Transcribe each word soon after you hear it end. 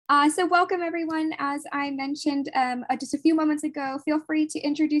So welcome everyone. As I mentioned just a few moments ago, feel free to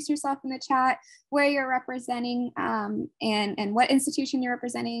introduce yourself in the chat, where you're representing and what institution you're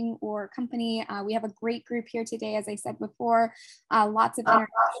representing or company. We have a great group here today, as I said before, lots of interaction.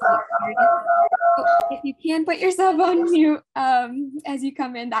 If you can put yourself on mute as you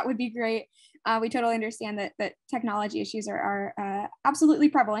come in, that would be great. We totally understand that technology issues are absolutely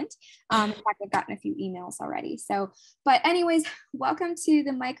prevalent. In fact, I've gotten a few emails already. So, but anyways, welcome to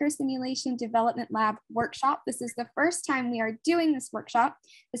the Microsimulation Development Lab workshop. This is the first time we are doing this workshop.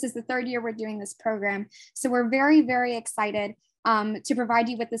 This is the third year we're doing this program. So we're very, very excited to provide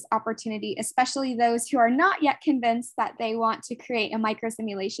you with this opportunity, especially those who are not yet convinced that they want to create a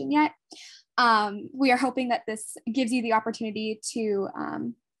microsimulation yet. We are hoping that this gives you the opportunity to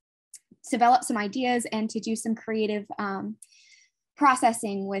develop some ideas and to do some creative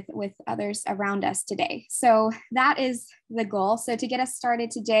processing with others around us today. So that is the goal. So to get us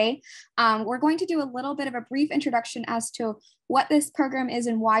started today, we're going to do a little bit of a brief introduction as to what this program is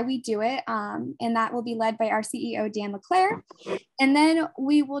and why we do it. And that will be led by our CEO, Dan LeClaire. And then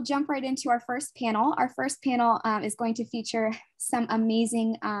we will jump right into our first panel. Our first panel is going to feature some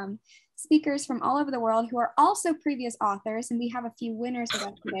amazing speakers from all over the world who are also previous authors, and we have a few winners with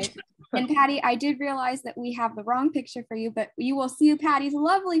us today. And Patty, I did realize that we have the wrong picture for you, but you will see Patty's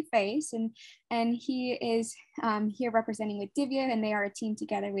lovely face, and he is here representing with Divya, and they are a team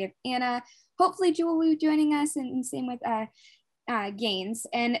together. We have Anna, hopefully Jewel will be joining us, and same with Gaines,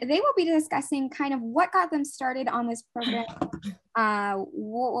 and they will be discussing kind of what got them started on this program,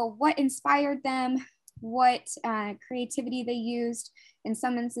 what inspired them, what creativity they used. In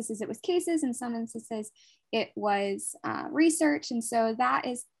some instances, it was cases. In some instances, it was research. And so that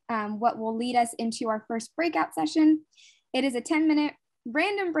is what will lead us into our first breakout session. It is a 10-minute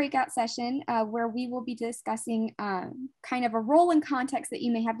random breakout session where we will be discussing kind of a role and context that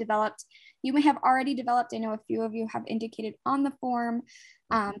you may have developed. You may have already developed. I know a few of you have indicated on the form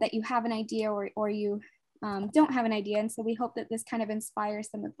that you have an idea or you don't have an idea. And so we hope that this kind of inspires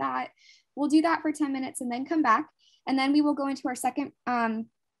some of that. We'll do that for 10 minutes and then come back. And then we will go into our second panel,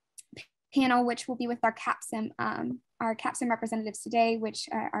 which will be with our CAPSIM representatives today, which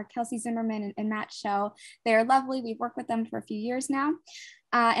are Kelsey Zimmerman and Matt Schell. They're lovely. We've worked with them for a few years now.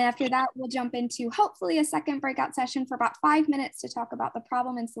 And after that, we'll jump into hopefully a second breakout session for about 5 minutes to talk about the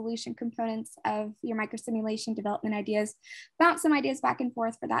problem and solution components of your microsimulation development ideas, bounce some ideas back and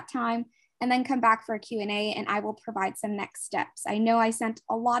forth for that time, and then come back for a Q&A, and I will provide some next steps. I know I sent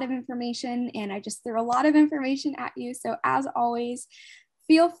a lot of information and I just threw a lot of information at you. So as always,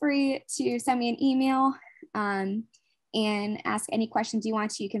 feel free to send me an email and ask any questions you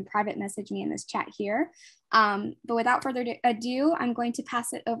want to. You can private message me in this chat here. But without further ado, I'm going to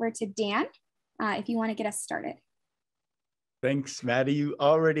pass it over to Dan if you want to get us started. Thanks, Maddie. You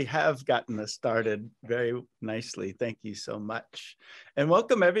already have gotten us started very nicely. Thank you so much. And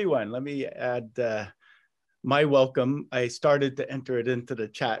welcome, everyone. Let me add my welcome. I started to enter it into the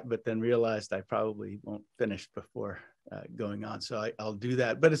chat, but then realized I probably won't finish before going on. So I'll do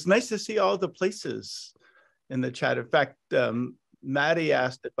that. But it's nice to see all the places in the chat. In fact, Maddie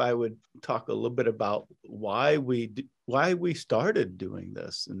asked if I would talk a little bit about why we started doing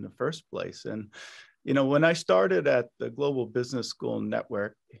this in the first place. And you know, when I started at the Global Business School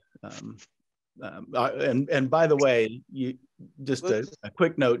Network, and by the way, just a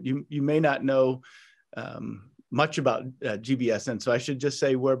quick note, you may not know much about GBSN, so I should just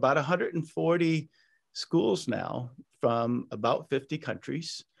say we're about 140 schools now from about 50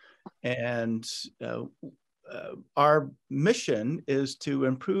 countries, and our mission is to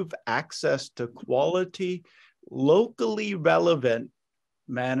improve access to quality, locally relevant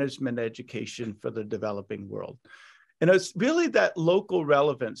management education for the developing world. And it's really that local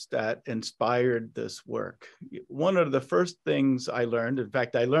relevance that inspired this work. One of the first things I learned, in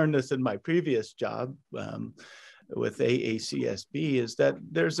fact, I learned this in my previous job with AACSB, is that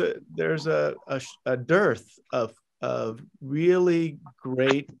there's a dearth of really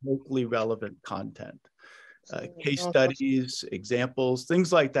great locally relevant content. Case studies, examples,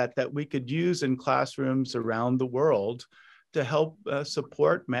 things like that, that we could use in classrooms around the world to help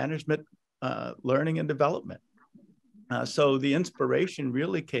support management learning and development. So the inspiration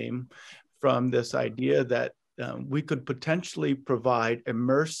really came from this idea that we could potentially provide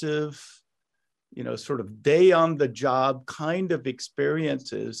immersive, you know, sort of day on the job kind of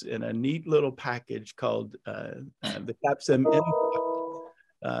experiences in a neat little package called the CapismInbox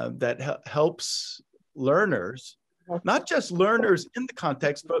that helps learners, not just learners in the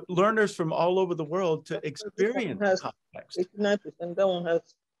context, but learners from all over the world to experience the context.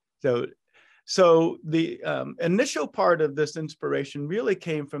 So So the initial part of this inspiration really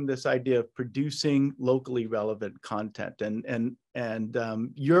came from this idea of producing locally relevant content, and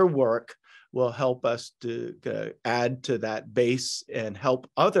your work will help us to add to that base and help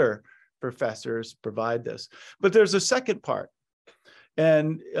other professors provide this. But there's a second part.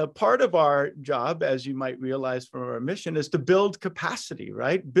 And a part of our job, as you might realize from our mission, is to build capacity,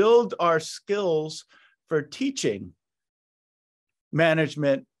 right? Build our skills for teaching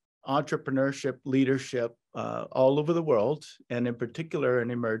management, entrepreneurship, leadership all over the world, and in particular in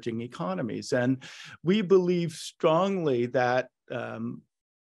emerging economies. And we believe strongly that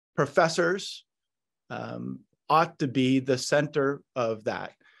professors ought to be the center of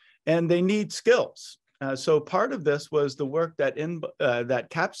that, and they need skills. So part of this was the work that that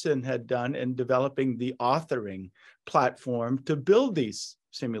CAPSIM had done in developing the authoring platform to build these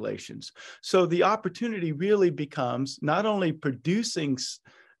simulations. So the opportunity really becomes not only producing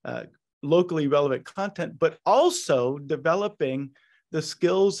locally relevant content, but also developing the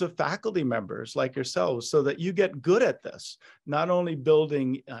skills of faculty members like yourselves so that you get good at this, not only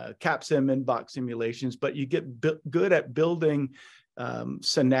building CapismInbox simulations, but you get good at building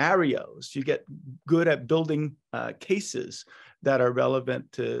scenarios. You get good at building cases that are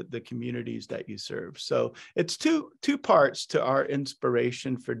relevant to the communities that you serve. So it's two parts to our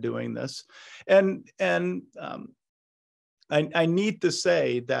inspiration for doing this. And I need to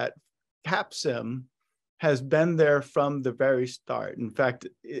say that CAPSIM has been there from the very start. In fact,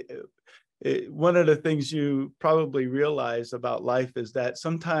 one of the things you probably realize about life is that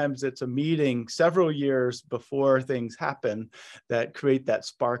sometimes it's a meeting several years before things happen that create that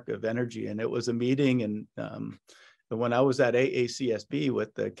spark of energy. And it was a meeting and when I was at AACSB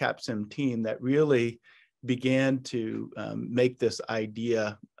with the CAPSIM team that really began to make this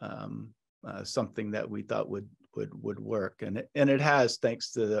idea something that we thought would work. And it has,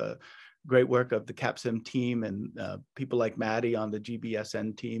 thanks to the great work of the CAPSIM team and people like Maddie on the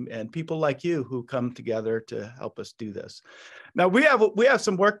GBSN team and people like you who come together to help us do this. Now we have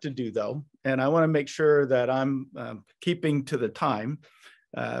some work to do though, and I want to make sure that I'm keeping to the time.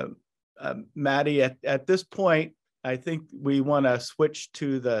 Maddie, at this point, I think we want to switch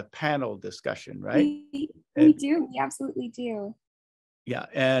to the panel discussion, right? We do, we absolutely do. Yeah,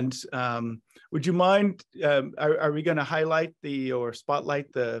 and would you mind, are we going to highlight or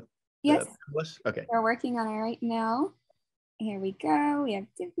spotlight the Yes, list? Okay. We're working on it right now. Here we go. We have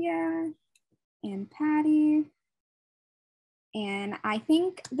Divya and Patty. And I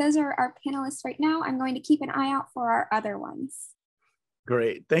think those are our panelists right now. I'm going to keep an eye out for our other ones.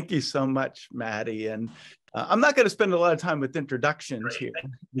 Great. Thank you so much, Maddie. And I'm not going to spend a lot of time with introductions here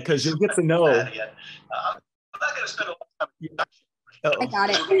because you'll get to know. I'm not going to spend a lot of time. I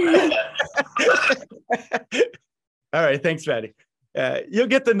got it. All right. Thanks, Maddie. You'll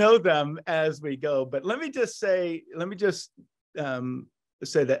get to know them as we go, but let me just say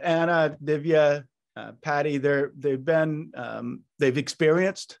that Anna, Divya, Patty, they've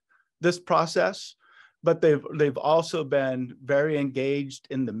experienced this process, but they've also been very engaged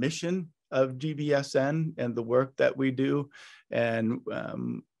in the mission of GBSN and the work that we do, and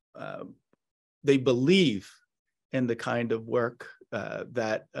they believe in the kind of work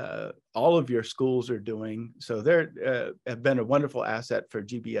that all of your schools are doing. So they have been a wonderful asset for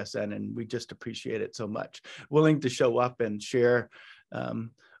GBSN, and we just appreciate it so much. Willing to show up and share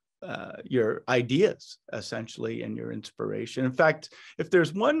your ideas, essentially, and your inspiration. In fact, if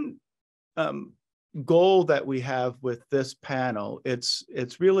there's one goal that we have with this panel, it's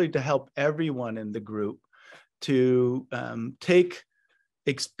really to help everyone in the group to take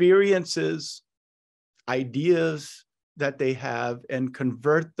experiences, ideas that they have and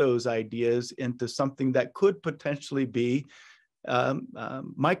convert those ideas into something that could potentially be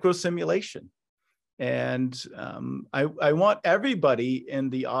microsimulation. And I want everybody in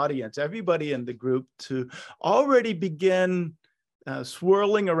the audience, everybody in the group to already begin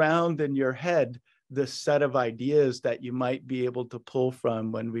swirling around in your head this set of ideas that you might be able to pull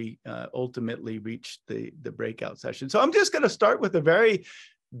from when we ultimately reach the breakout session. So I'm just going to start with a very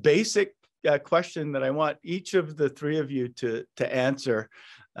basic question that I want each of the three of you to answer,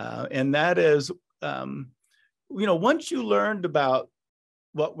 and that is, once you learned about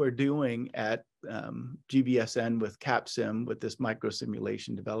what we're doing at GBSN with CAPSIM, with this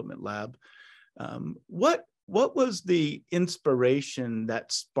microsimulation development lab, what was the inspiration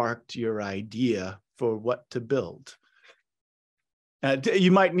that sparked your idea for what to build?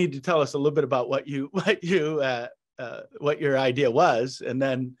 You might need to tell us a little bit about what your idea was, and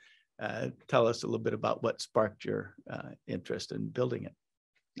then tell us a little bit about what sparked your interest in building it.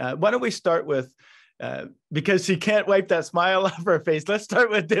 Why don't we start with, because she can't wipe that smile off her face, let's start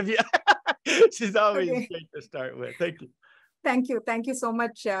with Divya. which is always Okay. great to start with. Thank you. Thank you. Thank you so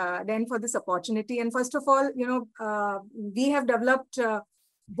much, Dan, for this opportunity. And first of all, we have developed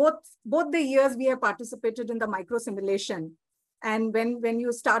both the years we have participated in the microsimulation. And when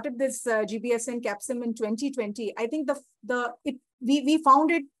you started this GBSN CAPSIM in 2020, I think we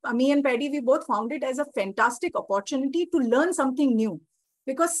found it, me and Paddy, we both found it as a fantastic opportunity to learn something new,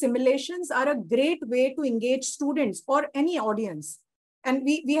 because simulations are a great way to engage students or any audience. And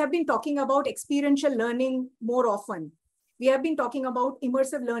we have been talking about experiential learning more often. We have been talking about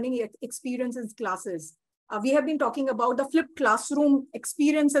immersive learning experiences classes. We have been talking about the flipped classroom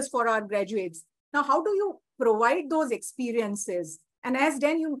experiences for our graduates. Now, how do you provide those experiences? And as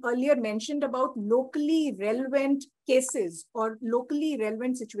Dan, you earlier mentioned about locally relevant cases or locally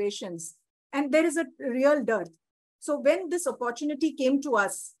relevant situations, and there is a real dearth. So when this opportunity came to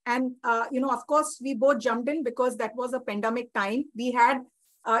us, and of course, we both jumped in because that was a pandemic time. We had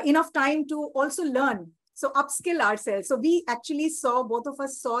enough time to also learn. So upskill ourselves. So we actually both of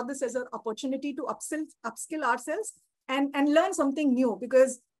us saw this as an opportunity to upskill ourselves and learn something new,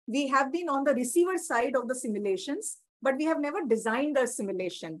 because we have been on the receiver side of the simulations, but we have never designed a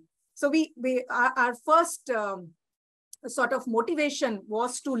simulation. So our first sort of motivation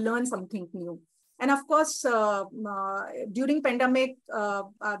was to learn something new. And of course, during pandemic,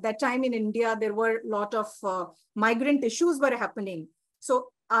 that time in India, there were a lot of migrant issues were happening. So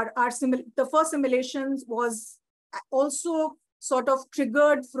the first simulations was also sort of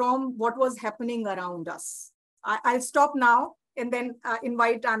triggered from what was happening around us. I'll stop now and then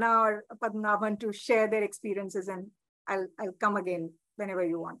invite Anna or Padmanabhan to share their experiences, and I'll come again whenever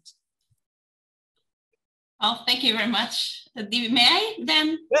you want. Oh, thank you very much. May I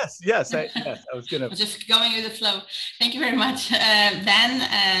then? Yes. I was going to. Just going with the flow. Thank you very much,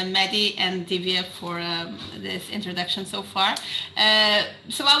 Dan, Maddie, and Divya for this introduction so far.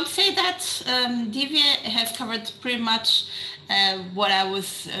 So I would say that Divya has covered pretty much what I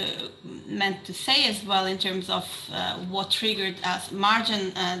was meant to say as well in terms of what triggered us.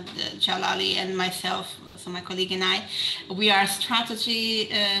 Marjan Jalali and myself, so my colleague and I, we are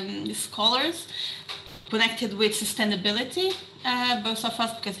strategy scholars connected with sustainability, both of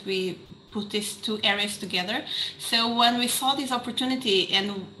us, because we put these two areas together. So when we saw this opportunity,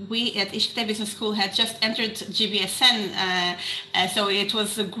 and we at Ishte Business School had just entered GBSN, so it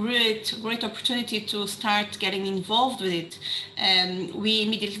was a great opportunity to start getting involved with it. We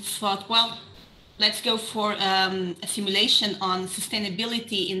immediately thought, well, let's go for a simulation on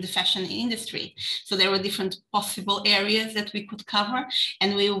sustainability in the fashion industry. So there were different possible areas that we could cover,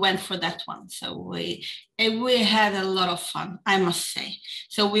 and we went for that one. So we had a lot of fun, I must say.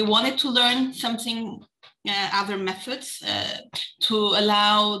 So we wanted to learn something, other methods to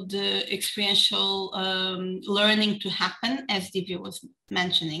allow the experiential learning to happen, as Divya was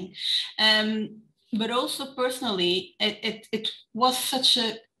mentioning. But also personally, it was such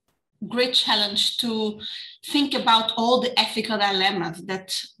a great challenge to think about all the ethical dilemmas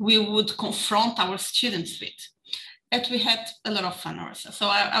that we would confront our students with. But we had a lot of fun also. So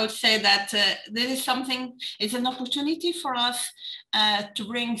I would say that this is something, it's an opportunity for us to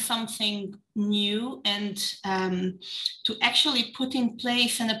bring something new and to actually put in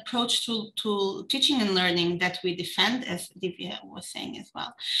place an approach to teaching and learning that we defend, as Divya was saying as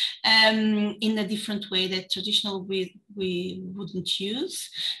well, in a different way that traditional we wouldn't use.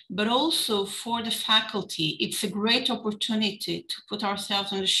 But also for the faculty, it's a great opportunity to put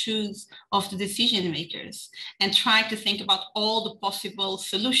ourselves in the shoes of the decision makers and try to think about all the possible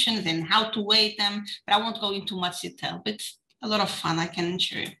solutions and how to weigh them. But I won't go into much detail, but it's a lot of fun, I can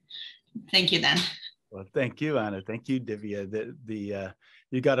assure you. Thank you, Dan. Well, thank you, Anna. Thank you, Divya.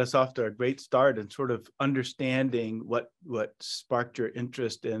 You got us off to a great start and sort of understanding what sparked your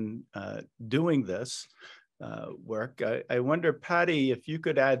interest in doing this work. I wonder, Patty, if you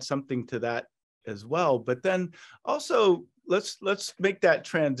could add something to that as well. But then also, let's make that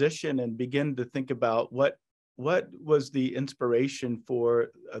transition and begin to think about what was the inspiration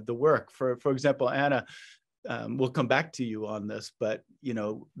for the work. For example, Anna, we'll come back to you on this, but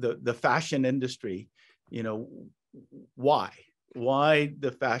the fashion industry, why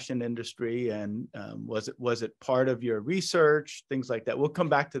the fashion industry, and was it part of your research, things like that? We'll come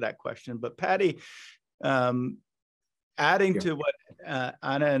back to that question. But Patty, adding to what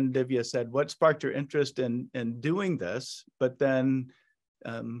Anna and Divya said, what sparked your interest in doing this, but then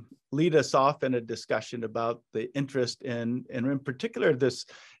lead us off in a discussion about the interest in particular this.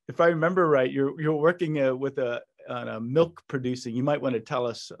 If I remember right, you're working on a milk producing. You might want to tell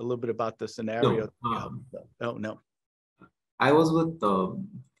us a little bit about the scenario. No. I was with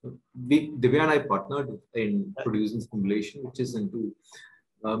Divya and I partnered in producing simulation, which is into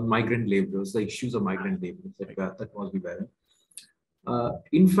migrant laborers, the issues of migrant laborers that was we were in.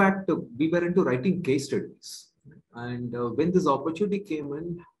 In fact, we were into writing case studies. And when this opportunity came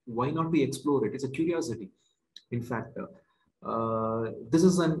in, why not we explore it? It's a curiosity. In fact, this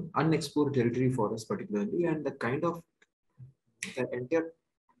is an unexplored territory for us particularly, and the kind of the entire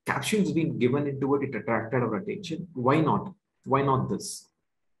captions being given into it, it attracted our attention. Why not? Why not this?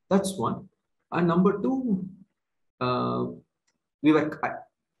 That's one. And number two, we were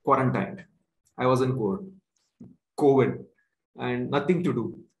quarantined. I was in COVID and nothing to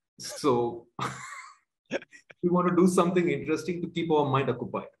do. So we want to do something interesting to keep our mind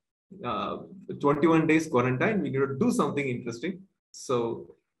occupied. 21 days quarantine, we need to do something interesting.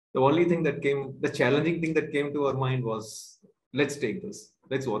 So the only thing that came, the challenging thing that came to our mind was, let's take this,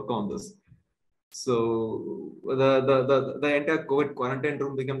 let's work on this. So the entire COVID quarantine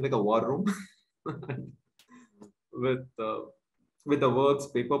room became like a war room with the works,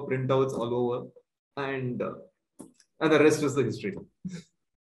 paper printouts all over, and the rest is the history.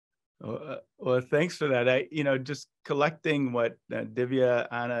 Well, thanks for that. Just collecting what Divya,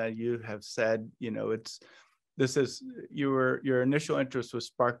 Anna, you have said. Your initial interest was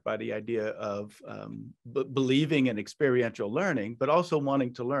sparked by the idea of believing in experiential learning, but also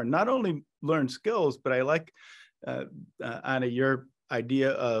wanting to learn, not only learn skills, but I like, Anna, your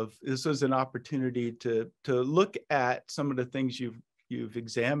idea of this was an opportunity to look at some of the things you've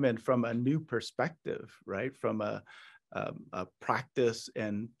examined from a new perspective, right? From a practice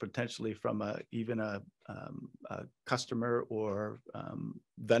and potentially from even a customer or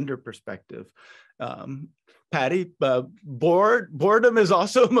vendor perspective. Patty, boredom is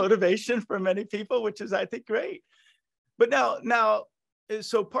also motivation for many people, which is, I think, great. But now,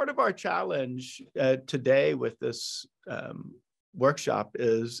 so part of our challenge today with this workshop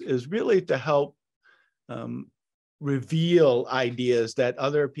is really to help reveal ideas that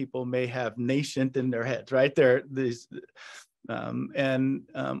other people may have nascent in their heads, right?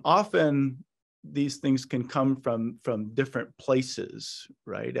 Often these things can come from different places,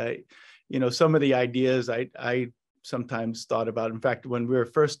 right? Some of the ideas I sometimes thought about. In fact, when we were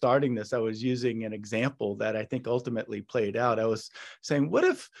first starting this, I was using an example that I think ultimately played out. I was saying, what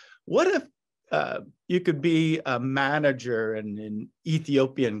if you could be a manager in an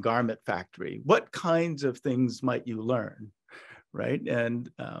Ethiopian garment factory? What kinds of things might you learn, right? And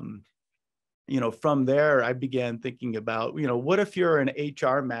from there, I began thinking about, what if you're an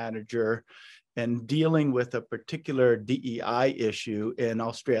HR manager and dealing with a particular DEI issue in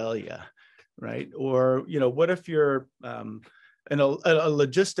Australia, right? Or what if you're a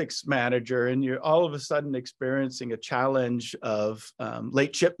logistics manager and you're all of a sudden experiencing a challenge of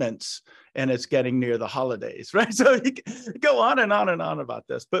late shipments and it's getting near the holidays, right? So you can go on and on and on about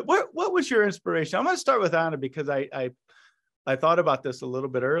this. But what was your inspiration? I'm going to start with Anna because I thought about this a little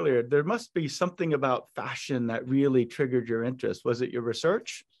bit earlier. There must be something about fashion that really triggered your interest. Was it your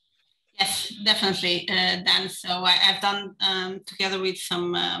research? Yes, definitely, Dan. So I've done, together with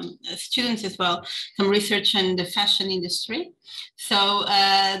some students as well, some research in the fashion industry. So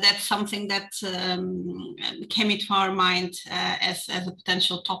that's something that came into our mind as a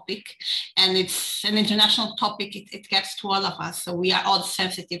potential topic. And it's an international topic. It gets to all of us. So we are all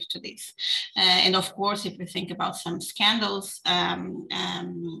sensitive to this. And of course, if we think about some scandals, like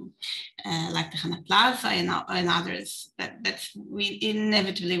the Rana Plaza and others, that's we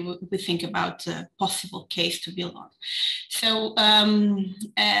inevitably we think about a possible case to build on. So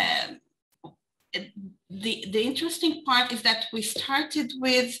the interesting part is that we started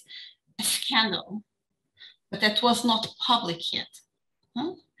with a scandal, but that was not public yet.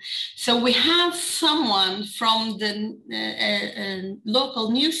 Huh? So we have someone from the local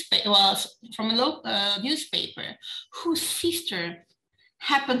newspaper, from a local newspaper, whose sister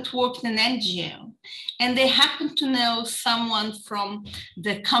happened to work in an NGO, and they happened to know someone from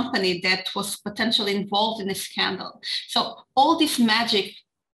the company that was potentially involved in a scandal. So all this magic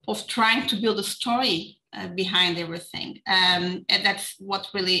of trying to build a story behind everything, and that's what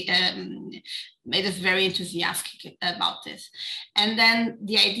really made us very enthusiastic about this. And then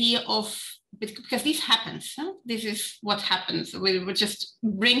the idea of, because this happens, huh? This is what happens. We were just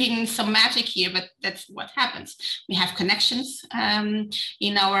bringing some magic here, but that's what happens. We have connections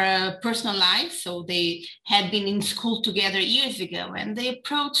in our personal lives. So they had been in school together years ago, and they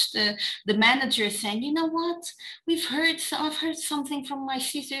approached the manager saying, you know what, I've heard something from my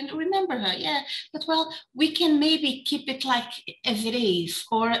sister, and remember her, yeah, but well, we can maybe keep it like as it is,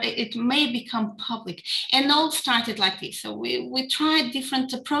 or it may become public. And all started like this. So we tried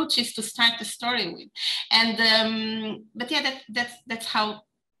different approaches to start the story with, and but yeah, that's how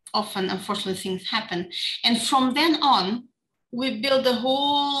often, unfortunately, things happen. And from then on, we build the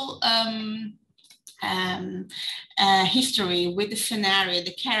whole history with the scenario,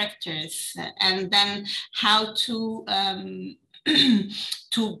 the characters, and then how to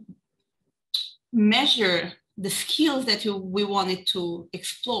to measure the skills that we wanted to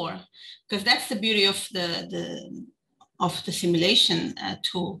explore, because that's the beauty of the simulation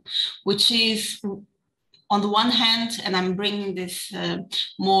tool, which is, on the one hand, and I'm bringing this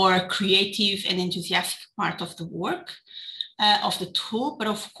more creative and enthusiastic part of the work, of the tool, but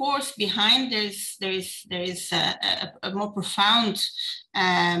of course behind there is a more profound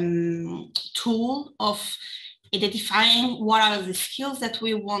tool of identifying what are the skills that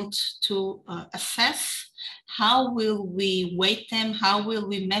we want to assess, how will we weight them, how will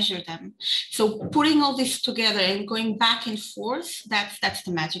we measure them. So putting all this together and going back and forth, that's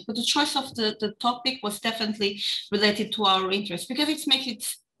the magic. But the choice of the topic was definitely related to our interest, because it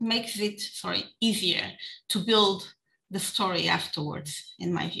makes it easier to build the story afterwards,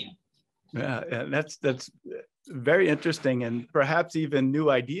 in my view. Yeah, that's very interesting, and perhaps even new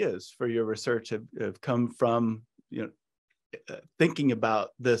ideas for your research have come from thinking about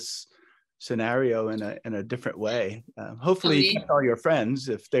this scenario in a different way. Hopefully, you kept all your friends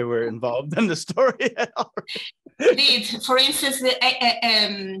if they were involved in the story. Indeed, for instance, the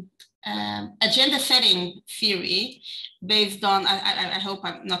agenda setting theory, based on, I hope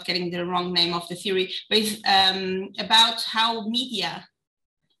I'm not getting the wrong name of the theory, but it's about how media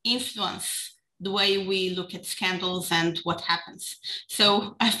influence the way we look at scandals and what happens.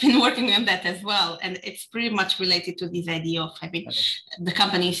 So I've been working on that as well. And it's pretty much related to this idea of having the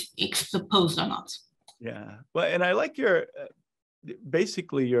companies exposed or not. Yeah, well, and I like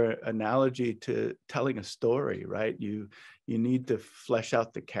basically your analogy to telling a story, right? You need to flesh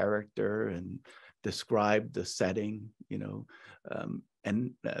out the character and describe the setting,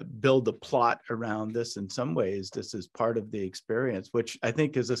 and build a plot around this. In some ways, this is part of the experience, which I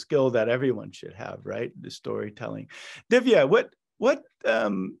think is a skill that everyone should have, right? The storytelling. Divya, what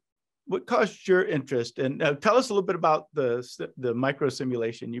caused your interest? And tell us a little bit about the micro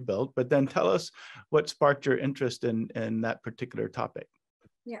simulation you built, but then tell us what sparked your interest in that particular topic.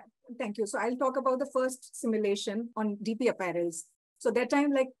 Yeah, thank you. So I'll talk about the first simulation on DP apparels. So that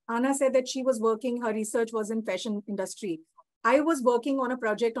time, like Anna said that she was working, her research was in fashion industry. I was working on a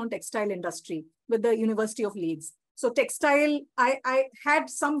project on textile industry with the University of Leeds. So textile, I had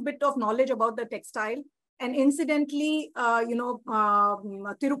some bit of knowledge about the textile. And incidentally,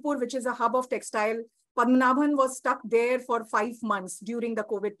 Tirupur, which is a hub of textile, Padmanabhan was stuck there for 5 months during the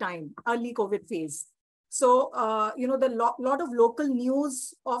COVID time, early COVID phase. So, the lot of local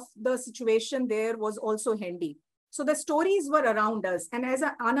news of the situation there was also handy. So the stories were around us. And as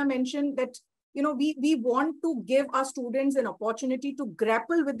Anna mentioned that, we want to give our students an opportunity to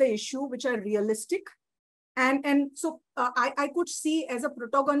grapple with the issue, which are realistic. And so I could see as a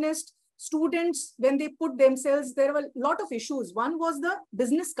protagonist, students, when they put themselves, there were a lot of issues. One was the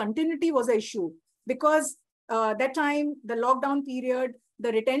business continuity was an issue, because that time, the lockdown period,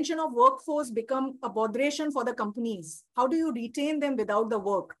 the retention of workforce become a botheration for the companies. How do you retain them without the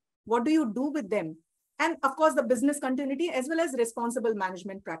work? What do you do with them? And of course, the business continuity as well as responsible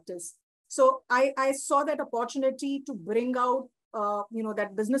management practice. So I saw that opportunity to bring out,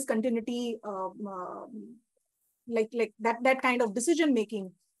 that business continuity, like that kind of decision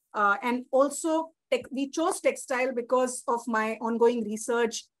making. And also, we chose textile because of my ongoing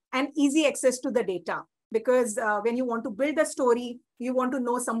research and easy access to the data. Because when you want to build a story, you want to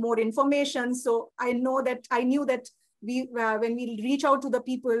know some more information. So I knew that when we reach out to the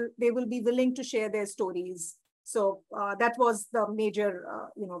people, they will be willing to share their stories. So that was the major,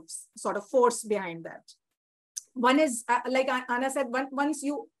 sort of force behind that. One is, like Anna said, once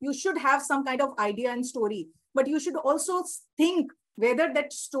you should have some kind of idea and story, but you should also think whether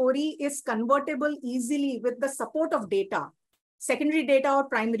that story is convertible easily with the support of data, secondary data or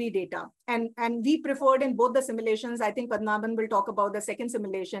primary data. And we preferred in both the simulations, I think Padmanabhan will talk about the second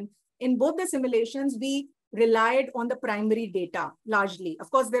simulation. In both the simulations, we relied on the primary data largely. Of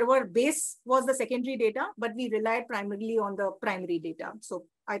course, base was the secondary data, but we relied primarily on the primary data. So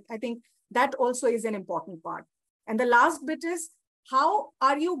I think that also is an important part. And the last bit is, how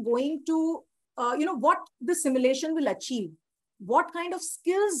are you going to, what the simulation will achieve? What kind of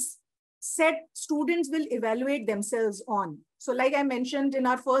skills set students will evaluate themselves on? So like I mentioned in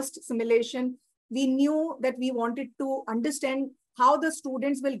our first simulation, we knew that we wanted to understand how the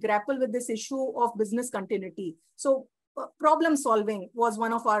students will grapple with this issue of business continuity. So problem solving was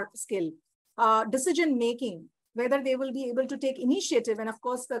one of our skill. Decision making, whether they will be able to take initiative, and of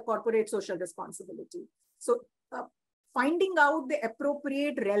course the corporate social responsibility. So finding out the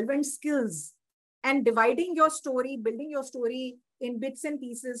appropriate relevant skills and dividing your story, building your story in bits and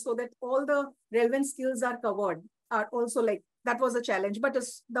pieces so that all the relevant skills are covered are also like, that was a challenge, but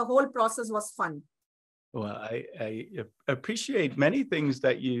the whole process was fun. Well, I appreciate many things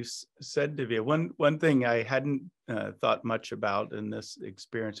that you said, Divya. One thing I hadn't thought much about in this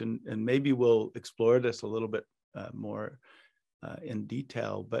experience, and maybe we'll explore this a little bit more in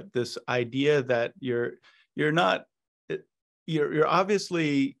detail, but this idea that you're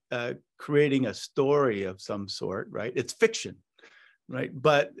obviously creating a story of some sort, right? It's fiction, right?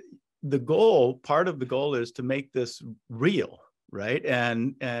 But the goal, part of the goal, is to make this real, right?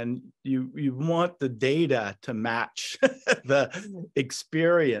 And you want the data to match the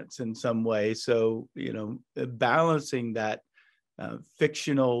experience in some way. So, balancing that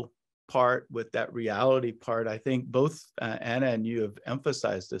fictional part with that reality part, I think both Anna and you have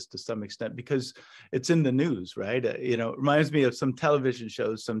emphasized this to some extent because it's in the news, right? It reminds me of some television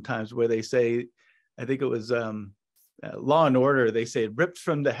shows sometimes where they say, I think it was Law and Order, they say ripped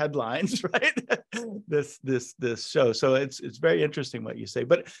from the headlines, right? this show. So it's very interesting what you say.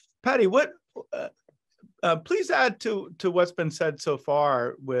 But Patty, what please add to what's been said so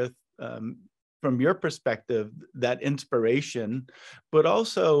far with from your perspective, that inspiration, but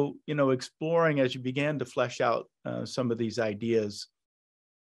also, exploring as you began to flesh out some of these ideas.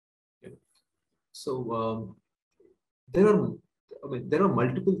 So there are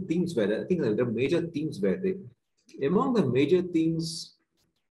multiple themes where I think there are major themes where among the major themes,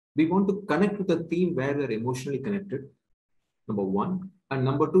 we want to connect with a theme where we're emotionally connected, number one. And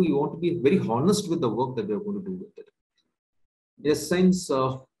number two, you want to be very honest with the work that we're going to do with it. In a sense,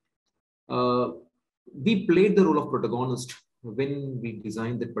 we played the role of protagonist when we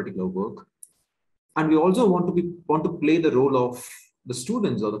designed that particular work. And we also want to play the role of the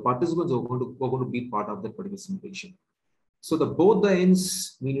students or the participants who are going to be part of that particular simulation. So both the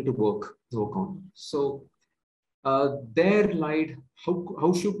ends we need to work on. So there lied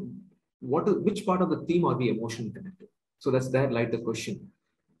which part of the theme are we emotionally connected? So that's there lied the question.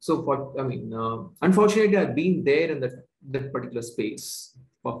 So unfortunately, I've been there in that particular space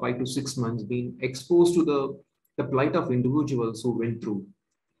for 5 to 6 months, being exposed to the plight of individuals who went through,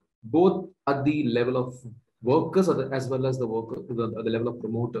 both at the level of workers as well as the level of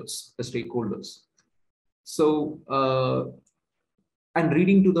promoters, the stakeholders. So, and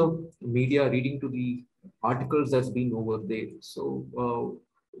reading to the media, reading to the articles that's been over there. So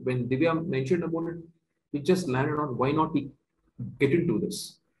when Divya mentioned about it, we just landed on why not we get into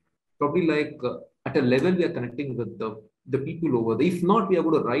this. Probably like at a level we are connecting with the people over there. If not, we are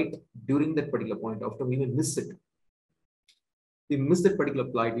going to write during that particular point. After we may miss it. We miss that particular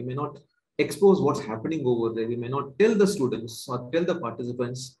plight. We may not expose what's happening over there. We may not tell the students or tell the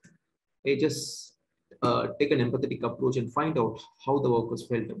participants. Hey, just take an empathetic approach and find out how the workers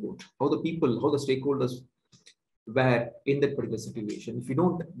felt about, how the stakeholders were in that particular situation. If you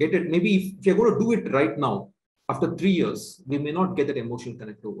don't get it, maybe if you're going to do it right now, after 3 years, we may not get that emotional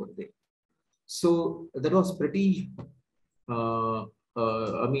connect over there. So that was pretty,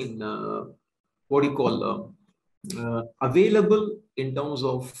 available in terms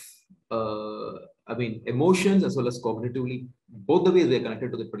of, emotions as well as cognitively, both the ways we are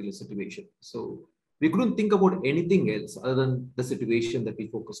connected to the particular situation. So we couldn't think about anything else other than the situation that we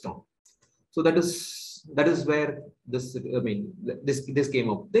focused on. So that is where this came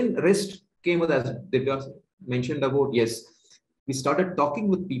up. Then rest came with, as Divya mentioned about, yes, we started talking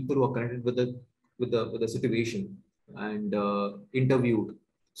with people who are connected with the situation and interviewed.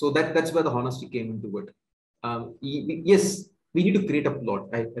 So that's where the honesty came into it. Yes, we need to create a plot.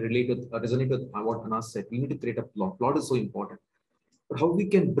 I resonate with what Anas said. We need to create a plot. Plot is so important. But how we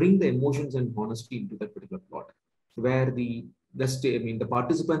can bring the emotions and honesty into that particular plot, where the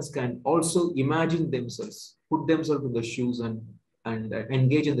participants can also imagine themselves, put themselves in the shoes and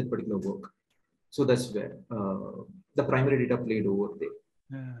engage in that particular work. So that's where the primary data played over there.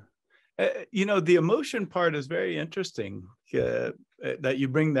 Yeah. The emotion part is very interesting that you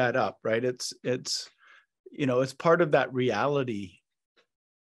bring that up, right? It's part of that reality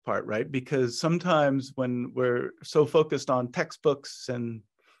part, right? Because sometimes when we're so focused on textbooks and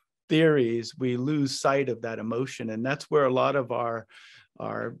theories, we lose sight of that emotion. And that's where a lot of our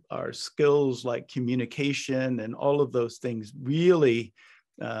skills like communication and all of those things really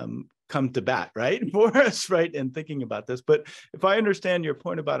come to bat, right? For us, right? In thinking about this. But if I understand your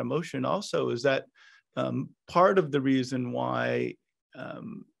point about emotion also is that part of the reason why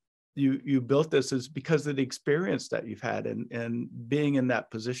you built this is because of the experience that you've had and being in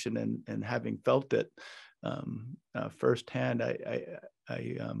that position and having felt it firsthand. I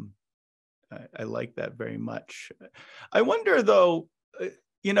like that very much. I wonder though,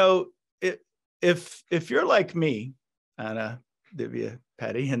 if you're like me, Anna, Divya,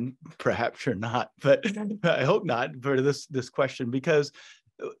 Patty, and perhaps you're not, but I hope not for this question, because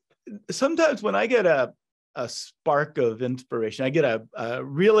sometimes when I get a spark of inspiration, I get a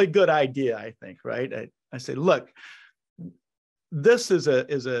really good idea, I think, right? I say, look, this is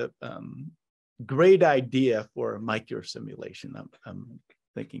a great idea for a microsimulation. I'm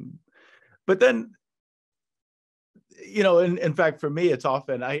thinking, but then, you know, in fact, for me, it's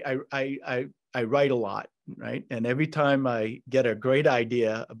often I write a lot, right? And every time I get a great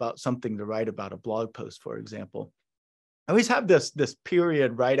idea about something to write about, a blog post, for example, I always have this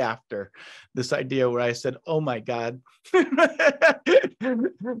period right after this idea where I said, oh my God,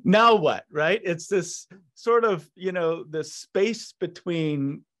 now what, right? It's this sort of, you know, the space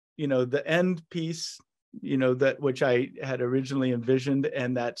between, you know, the end piece, you know, that which I had originally envisioned,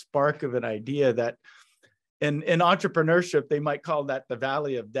 and that spark of an idea that in entrepreneurship, they might call that the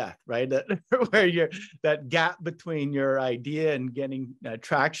valley of death, right? Where you're that gap between your idea and getting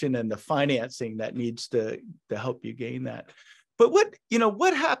traction and the financing that needs to help you gain that. But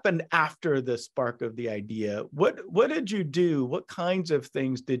what happened after the spark of the idea? What did you do? What kinds of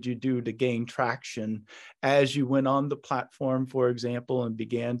things did you do to gain traction as you went on the platform, for example, and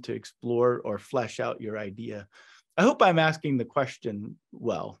began to explore or flesh out your idea? I hope I'm asking the question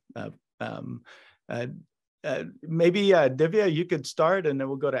well. Maybe Divya, you could start, and then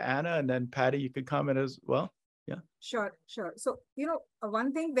we'll go to Anna, and then Patty, you could comment as well. Yeah. Sure. So, you know,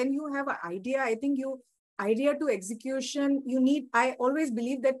 one thing, when you have an idea, I think idea to execution, I always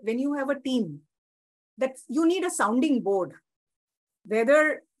believe that when you have a team, that you need a sounding board.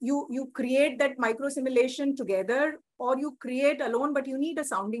 Whether you create that microsimulation together or you create alone, but you need a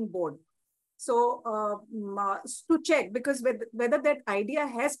sounding board. So to check, because whether that idea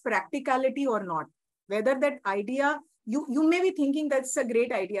has practicality or not, whether that idea, you may be thinking that's a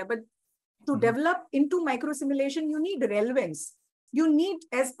great idea, but to develop into microsimulation, you need relevance. You need,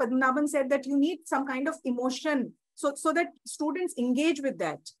 as Padmanabhan said, that you need some kind of emotion so that students engage with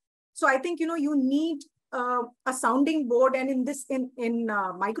that. So I think, you know, you need a sounding board. And in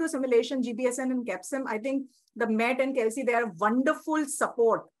microsimulation, GBSN and CAPSIM, I think the Matt and Kelsey, they are wonderful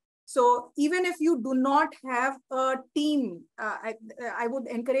support. So even if you do not have a team, I would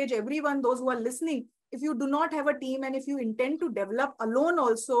encourage everyone, those who are listening, if you do not have a team and if you intend to develop alone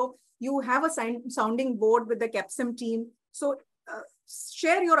also, you have a sounding board with the CAPSIM team. So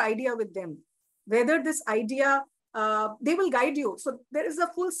share your idea with them. Whether this idea, they will guide you. So there is a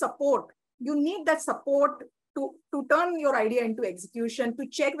full support. You need that support to turn your idea into execution, to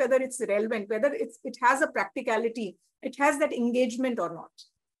check whether it's relevant, whether it has a practicality, it has that engagement or not.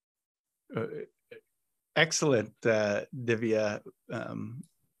 Excellent, Divya.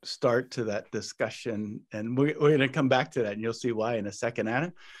 Start to that discussion, and we're going to come back to that, and you'll see why in a second.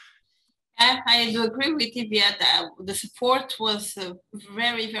 Anna? I do agree with Divya that the support was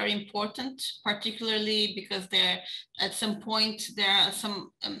very, very important, particularly because at some point there are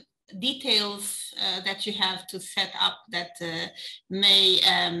some details that you have to set up that may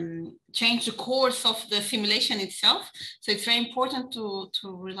change the course of the simulation itself. So it's very important to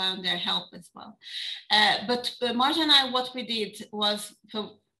rely on their help as well. But Marja and I, what we did was,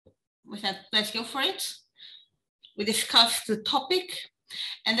 we said, let's go for it. We discussed the topic,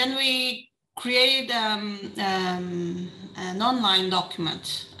 and then we created an online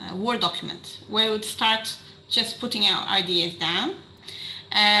document, a Word document, where we would start just putting our ideas down,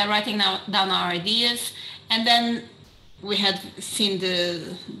 writing down our ideas, and then we had seen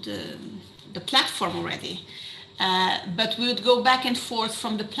the platform already, but we would go back and forth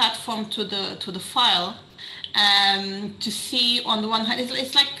from the platform to the file to see, on the one hand,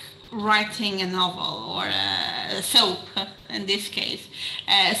 it's like writing a novel or a soap in this case.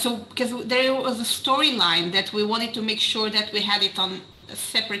 So because there was a storyline that we wanted to make sure that we had it on a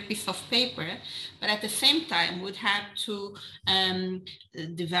separate piece of paper, but at the same time we'd have to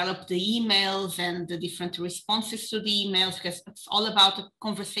develop the emails and the different responses to the emails, because it's all about the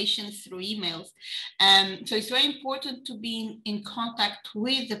conversations through emails. So it's very important to be in contact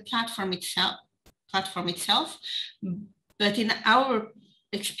with the platform itself. But in our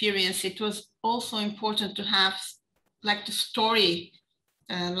experience, it was also important to have like the story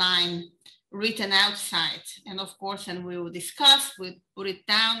line written outside, and of course, and we would discuss, we'd put it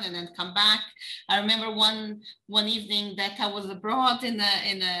down and then come back. I remember one evening that I was abroad in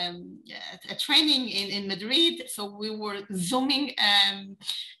a training in Madrid, so we were Zooming and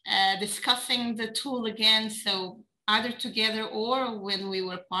discussing the tool again. So either together or when we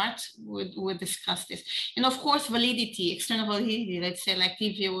were apart, would discuss this. And of course, validity, external validity, let's say, like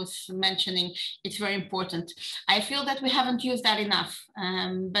Divya was mentioning, it's very important. I feel that we haven't used that enough,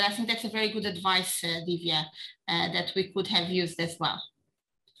 but I think that's a very good advice, Divya, that we could have used as well.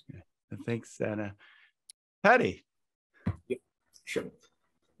 Thanks, Anna. Patty. Yeah, sure.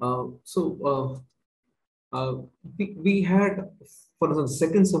 We had, for the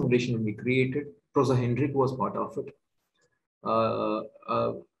second simulation we created, Professor Hendrik was part of it.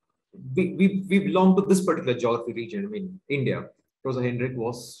 We belong to this particular geography region, I mean, India. Professor Hendrik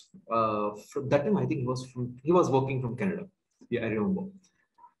was, from that time, I think he was working from Canada. Yeah, I remember.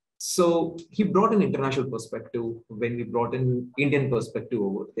 So he brought an international perspective when we brought in Indian perspective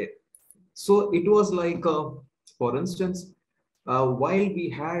over there. So it was like, for instance, while we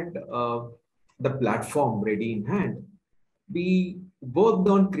had the platform ready in hand, we worked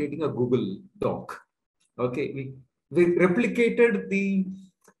on creating a Google Doc. Okay, we replicated the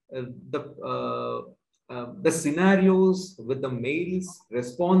scenarios with the mails,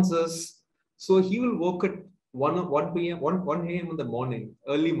 responses. So he will work at 1 p.m., 1 a.m. in the morning,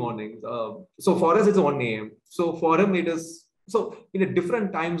 early morning. So for us, it's 1 a.m. So for him, it is, so in a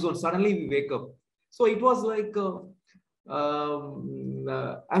different time zone, suddenly we wake up. So it was like,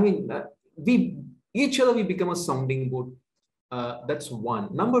 each other we become a sounding board. That's one.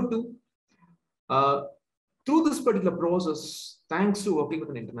 Number two, through this particular process, thanks to working with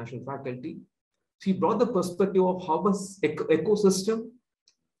an international faculty, he brought the perspective of how this ecosystem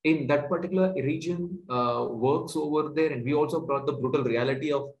in that particular region works over there. And we also brought the brutal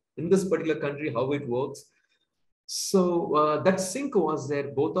reality of, in this particular country, how it works. So that sync was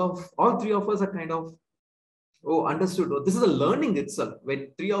there. All three of us are kind of, understood. This is a learning itself.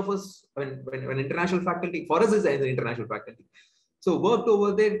 When three of us, when international faculty, for us is an international faculty. So worked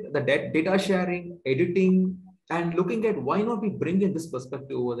over there, the data sharing, editing, and looking at why not we bring in this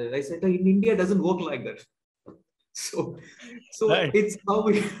perspective over there. I said, in India, it doesn't work like that. So nice. It's how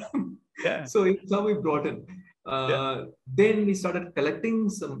we, yeah. So it's how we brought in. Then we started collecting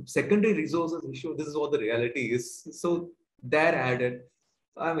some secondary resources. We showed this is what the reality is. So that added,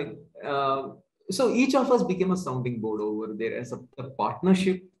 I mean, so each of us became a sounding board over there as a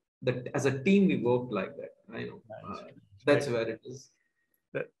partnership. That as a team we worked like that. I know that's where it is.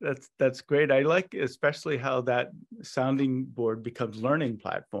 That's great. I like especially how that sounding board becomes learning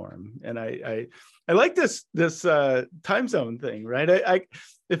platform, and I like this time zone thing, right?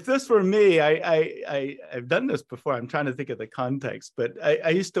 If this were me, I've done this before. I'm trying to think of the context, but I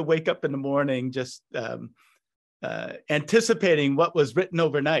used to wake up in the morning just anticipating what was written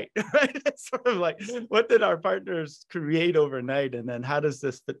overnight, right? It's sort of like, what did our partners create overnight? And then how does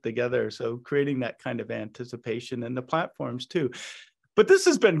this fit together? So creating that kind of anticipation and the platforms too. But this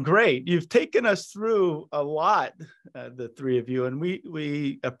has been great. You've taken us through a lot, the three of you, and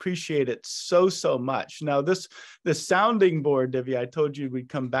we appreciate it so much. Now, this sounding board, Divya, I told you we'd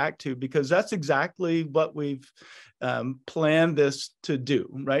come back to, because that's exactly what we've planned this to do,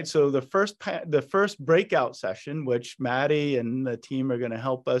 right? So the first breakout session, which Maddie and the team are going to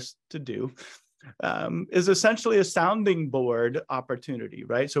help us to do, is essentially a sounding board opportunity,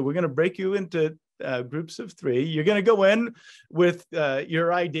 right? So we're going to break you into groups of 3. You're going to go in with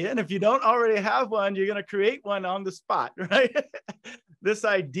your idea, and if you don't already have one, you're going to create one on the spot, right? This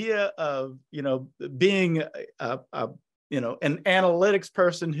idea of, being an analytics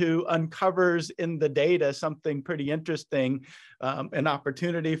person who uncovers in the data something pretty interesting, an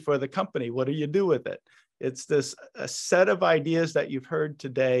opportunity for the company. What do you do with it? It's a set of ideas that you've heard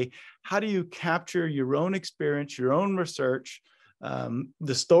today. How do you capture your own experience, your own research,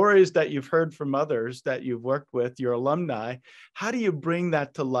 the stories that you've heard from others that you've worked with, your alumni? How do you bring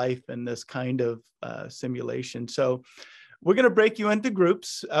that to life in this kind of simulation? So we're going to break you into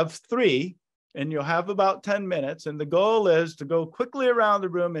groups of 3, and you'll have about 10 minutes. And the goal is to go quickly around the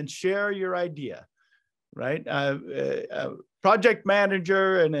room and share your idea, right? Project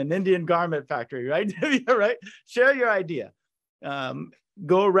manager in an Indian garment factory, right? Right? Share your idea.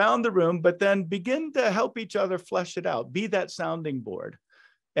 Go around the room, but then begin to help each other flesh it out. Be that sounding board.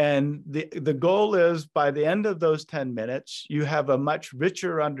 And the goal is, by the end of those 10 minutes, you have a much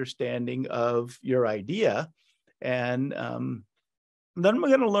richer understanding of your idea. And then we're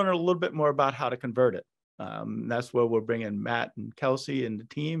going to learn a little bit more about how to convert it. That's where we'll bring in Matt and Kelsey and the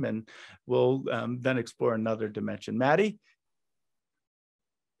team, and we'll then explore another dimension. Maddie?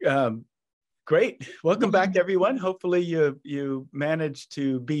 Great. Welcome back, everyone. Hopefully you managed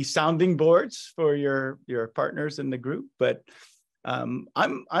to be sounding boards for your partners in the group. But I'm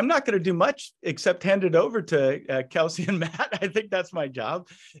not going to do much except hand it over to Kelsey and Matt. I think that's my job,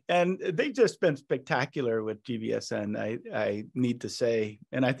 and they've just been spectacular with GBSN. I need to say,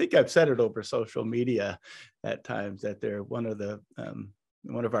 and I think I've said it over social media at times, that they're one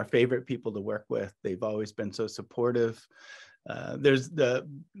of our favorite people to work with. They've always been so supportive.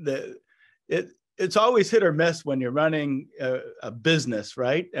 It's always hit or miss when you're running a business,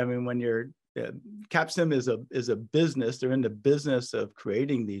 right? I mean, when you're Capsim is a business. They're in the business of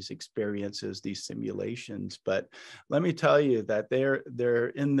creating these experiences, these simulations. But let me tell you that they're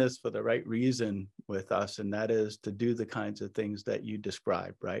in this for the right reason with us, and that is to do the kinds of things that you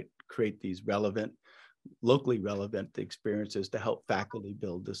described, right? Create these locally relevant experiences to help faculty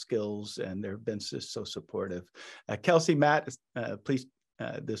build the skills, and they've been just so supportive. Kelsey, Matt, please,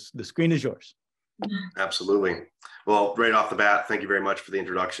 the screen is yours. Absolutely. Well, right off the bat, thank you very much for the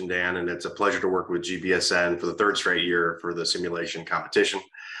introduction, Dan. And it's a pleasure to work with GBSN for the third straight year for the simulation competition.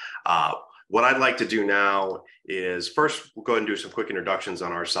 What I'd like to do now is first, we'll go ahead and do some quick introductions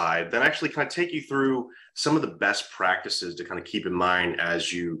on our side, then actually kind of take you through some of the best practices to kind of keep in mind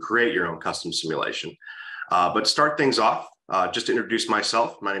as you create your own custom simulation. But to start things off, just to introduce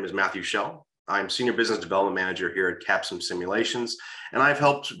myself, my name is Matthew Schell. I'm Senior Business Development Manager here at Capsim Simulations, and I've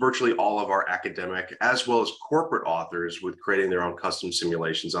helped virtually all of our academic as well as corporate authors with creating their own custom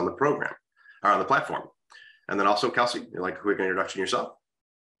simulations on the program, or on the platform. And then also, Kelsey, you'd like a quick introduction yourself?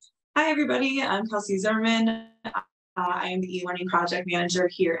 Hi, everybody. I'm Kelsey Zerman. I am the e-learning project manager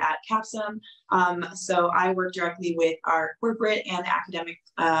here at Capsim. So I work directly with our corporate and academic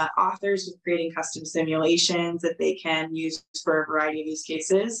authors with creating custom simulations that they can use for a variety of use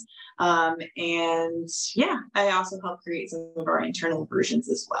cases. And yeah, I also help create some of our internal versions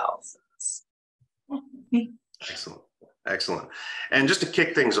as well. So that's me. Excellent. Excellent. And just to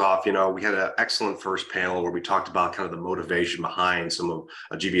kick things off, we had an excellent first panel where we talked about kind of the motivation behind some of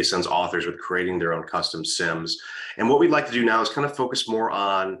GBSN's authors with creating their own custom sims. And what we'd like to do now is kind of focus more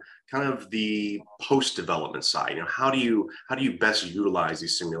on kind of the post-development side. How do you best utilize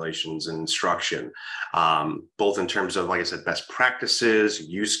these simulations in instruction, both in terms of, like I said, best practices,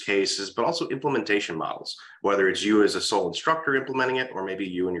 use cases, but also implementation models, whether it's you as a sole instructor implementing it, or maybe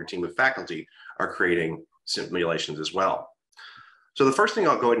you and your team of faculty are creating simulations as well. So the first thing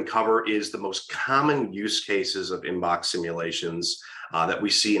I'll go ahead and cover is the most common use cases of inbox simulations that we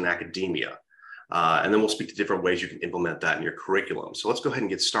see in academia. And then we'll speak to different ways you can implement that in your curriculum. So let's go ahead and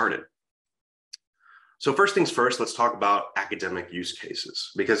get started. So first things first, let's talk about academic use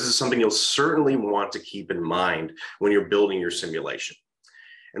cases, because this is something you'll certainly want to keep in mind when you're building your simulation.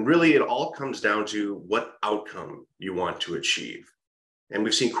 And really, it all comes down to what outcome you want to achieve. And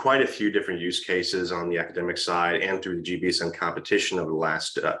we've seen quite a few different use cases on the academic side and through the GBSN competition over the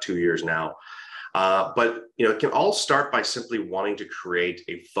last 2 years now. But it can all start by simply wanting to create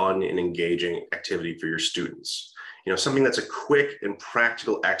a fun and engaging activity for your students. Something that's a quick and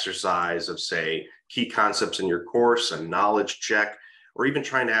practical exercise of, say, key concepts in your course, a knowledge check, or even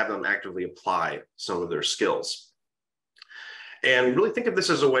trying to have them actively apply some of their skills. And really think of this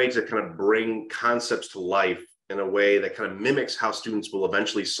as a way to kind of bring concepts to life in a way that kind of mimics how students will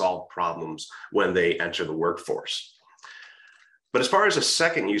eventually solve problems when they enter the workforce. But as far as a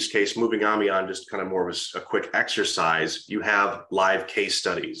second use case, moving on beyond just kind of more of a quick exercise, you have live case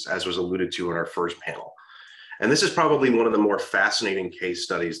studies, as was alluded to in our first panel. And this is probably one of the more fascinating case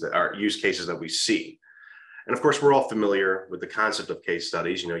studies that are use cases that we see. And of course, we're all familiar with the concept of case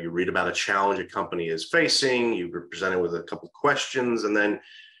studies. You read about a challenge a company is facing, you're presented with a couple of questions, and then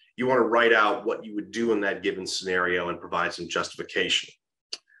you want to write out what you would do in that given scenario and provide some justification.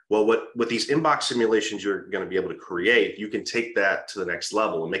 Well, with these inbox simulations you're going to be able to create, you can take that to the next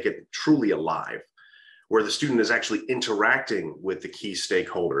level and make it truly alive, where the student is actually interacting with the key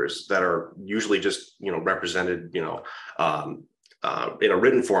stakeholders that are usually just represented in a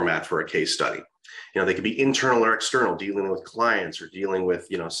written format for a case study. They could be internal or external, dealing with clients or dealing with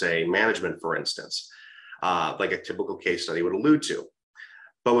say management, for instance, like a typical case study would allude to.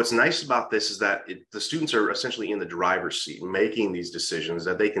 But what's nice about this is that the students are essentially in the driver's seat, making these decisions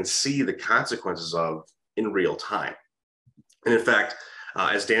that they can see the consequences of in real time. And in fact,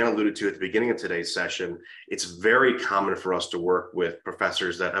 as Dan alluded to at the beginning of today's session, it's very common for us to work with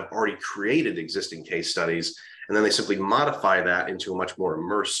professors that have already created existing case studies, and then they simply modify that into a much more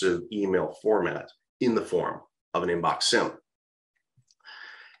immersive email format in the form of an inbox sim.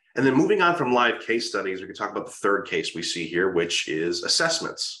 And then moving on from live case studies, we can talk about the third case we see here, which is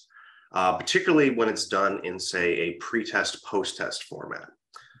assessments, particularly when it's done in, say, a pre-test, post-test format.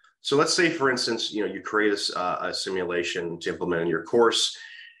 So let's say, for instance, you create a simulation to implement in your course,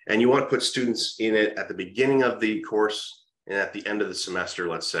 and you want to put students in it at the beginning of the course and at the end of the semester,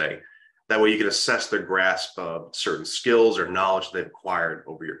 let's say. That way you can assess their grasp of certain skills or knowledge they've acquired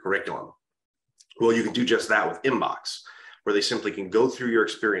over your curriculum. Well, you can do just that with Inbox, where they simply can go through your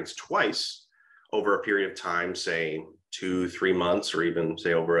experience twice over a period of time, say 2-3 months, or even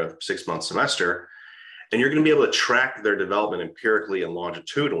say over a 6-month semester. And you're going to be able to track their development empirically and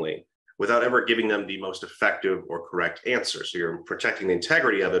longitudinally without ever giving them the most effective or correct answer. So you're protecting the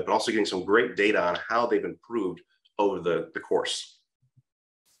integrity of it, but also getting some great data on how they've improved over the course.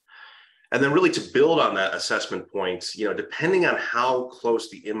 And then really to build on that assessment point, depending on how close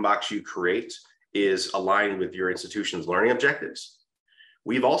the inbox you create is aligned with your institution's learning objectives,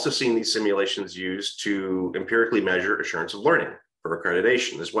 we've also seen these simulations used to empirically measure assurance of learning for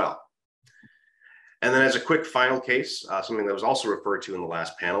accreditation as well. And then as a quick final case, something that was also referred to in the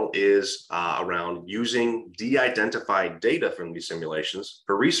last panel is around using de-identified data from these simulations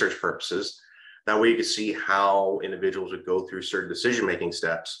for research purposes. That way you can see how individuals would go through certain decision-making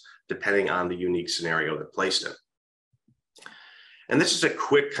steps depending on the unique scenario they're placed in. And this is a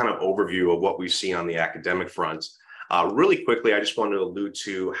quick kind of overview of what we've seen on the academic front. Really quickly, I just wanted to allude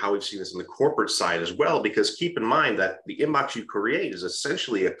to how we've seen this on the corporate side as well, because keep in mind that the inbox you create is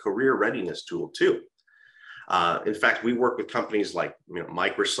essentially a career readiness tool too. In fact, we work with companies like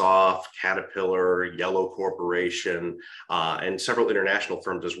Microsoft, Caterpillar, Yellow Corporation, and several international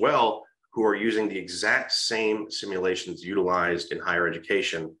firms as well, who are using the exact same simulations utilized in higher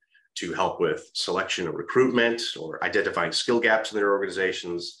education to help with selection and recruitment or identifying skill gaps in their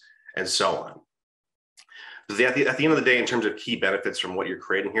organizations and so on. At the end of the day, in terms of key benefits from what you're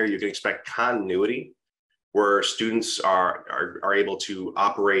creating here, you can expect continuity where students are able to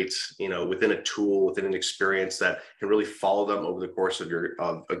operate within a tool, within an experience that can really follow them over the course of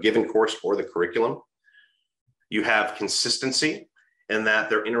a given course or the curriculum. You have consistency in that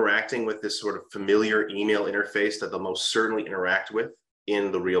they're interacting with this sort of familiar email interface that they'll most certainly interact with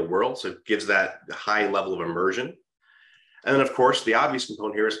in the real world. So it gives that high level of immersion. And then of course, the obvious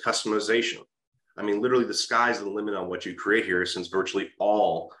component here is customization. I mean, literally the sky's the limit on what you create here, since virtually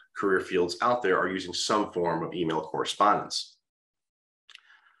all career fields out there are using some form of email correspondence.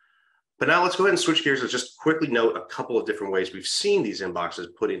 But now let's go ahead and switch gears and just quickly note a couple of different ways we've seen these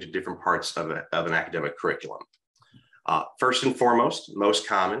inboxes put into different parts of an academic curriculum. First and foremost, most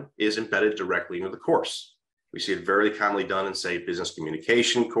common is embedded directly into the course. We see it very commonly done in, say, business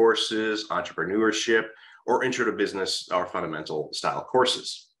communication courses, entrepreneurship, or intro to business or fundamental style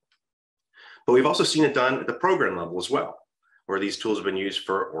courses. But we've also seen it done at the program level as well, where these tools have been used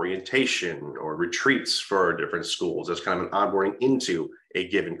for orientation or retreats for different schools as kind of an onboarding into a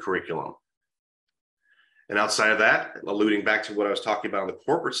given curriculum. And outside of that, alluding back to what I was talking about on the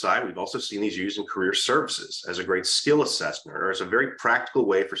corporate side, we've also seen these used in career services as a great skill assessment, or as a very practical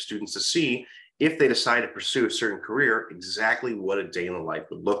way for students to see, if they decide to pursue a certain career, exactly what a day in the life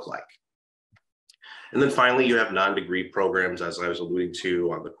would look like. And then finally, you have non-degree programs, as I was alluding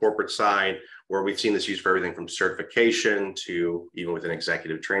to on the corporate side, where we've seen this used for everything from certification to even within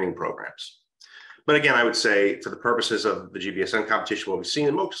executive training programs. But again, I would say for the purposes of the GBSN competition, what we've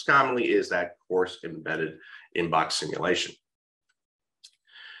seen most commonly is that course embedded inbox simulation.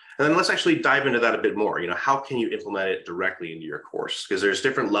 And then let's actually dive into that a bit more. How can you implement it directly into your course? Because there's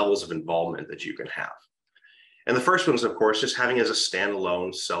different levels of involvement that you can have. And the first one is, of course, just having it as a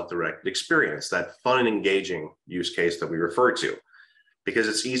standalone self-directed experience, that fun and engaging use case that we refer to. Because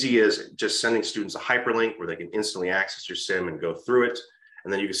it's easy as just sending students a hyperlink where they can instantly access your sim and go through it,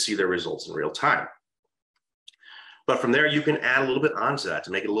 and then you can see their results in real time. But from there, you can add a little bit onto that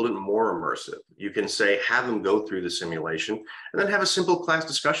to make it a little bit more immersive. You can say, have them go through the simulation and then have a simple class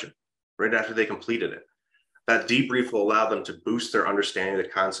discussion right after they completed it. That debrief will allow them to boost their understanding of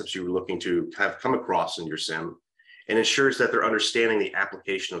the concepts you were looking to have come across in your sim, and ensures that they're understanding the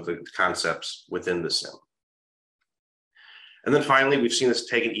application of the concepts within the sim. And then finally, we've seen this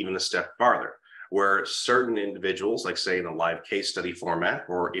taken even a step farther, where certain individuals, like say in a live case study format,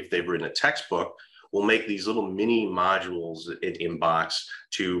 or if they've written a textbook, will make these little mini modules in Inbox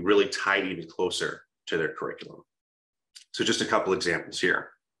to really tie it even closer to their curriculum. So just a couple examples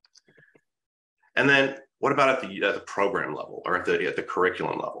here. And then what about at the program level, or at the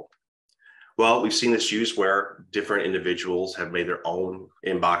curriculum level? Well, we've seen this used where different individuals have made their own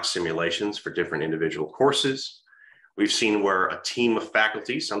inbox simulations for different individual courses. We've seen where a team of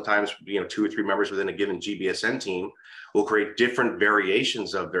faculty, sometimes 2 or 3 members within a given GBSN team, will create different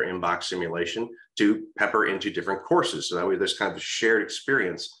variations of their inbox simulation to pepper into different courses. So that way there's kind of a shared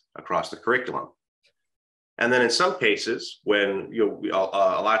experience across the curriculum. And then in some cases, when a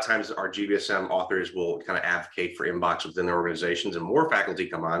lot of times our GBSM authors will kind of advocate for inbox within their organizations, and more faculty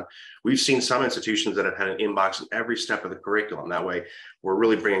come on. We've seen some institutions that have had an inbox in every step of the curriculum. That way, we're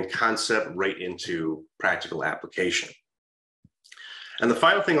really bringing concept right into practical application. And the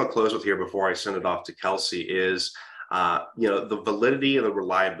final thing I'll close with here before I send it off to Kelsey is, the validity and the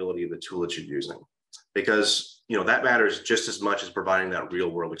reliability of the tool that you're using, because that matters just as much as providing that real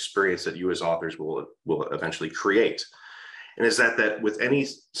world experience that you as authors will eventually create. And is that with any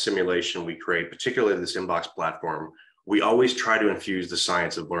simulation we create, particularly this inbox platform, we always try to infuse the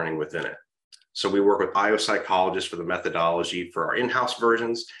science of learning within it. So we work with IO psychologists for the methodology for our in-house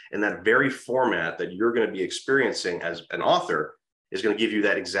versions, and that very format that you're going to be experiencing as an author is going to give you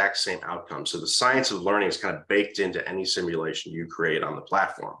that exact same outcome. So the science of learning is kind of baked into any simulation you create on the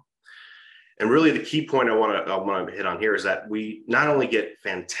platform. And really the key point I want to hit on here is that we not only get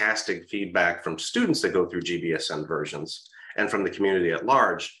fantastic feedback from students that go through GBSN versions and from the community at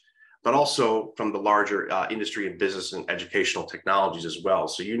large, but also from the larger industry and business and educational technologies as well.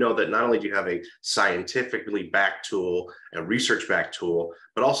 So that not only do you have a scientifically backed tool, a research-backed tool,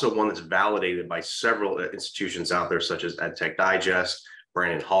 but also one that's validated by several institutions out there, such as EdTech Digest,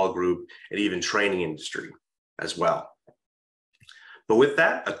 Brandon Hall Group, and even training industry as well. But with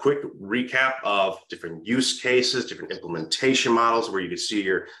that, a quick recap of different use cases, different implementation models where you can see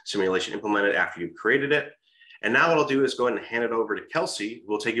your simulation implemented after you've created it. And now what I'll do is go ahead and hand it over to Kelsey,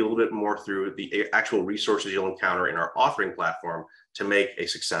 who will take you a little bit more through the actual resources you'll encounter in our authoring platform to make a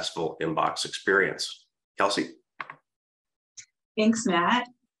successful inbox experience. Kelsey. Thanks, Matt.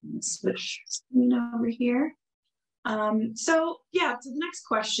 Let's switch screen over here. So the next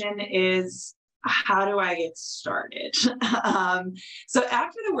question is, how do I get started? So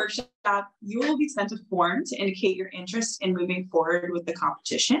after the workshop, you will be sent a form to indicate your interest in moving forward with the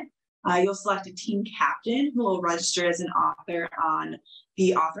competition. You'll select a team captain who will register as an author on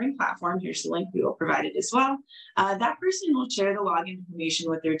the authoring platform. Here's the link, we will provide it as well. That person will share the login information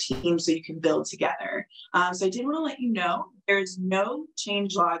with their team so you can build together. So I did want to let you know there's no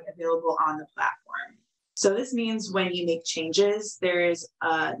change log available on the platform. So this means when you make changes, there is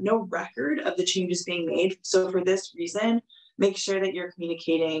no record of the changes being made. So for this reason, make sure that you're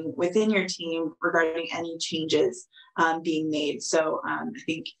communicating within your team regarding any changes being made. So I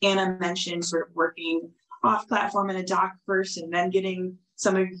think Anna mentioned sort of working off platform in a doc first and then getting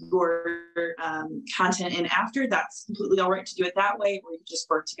some of your content in after. That's completely all right to do it that way, or you can just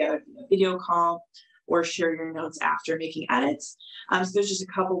work together in a video call or share your notes after making edits. So there's just a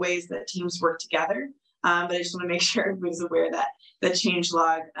couple ways that teams work together. But I just want to make sure everybody's aware that the change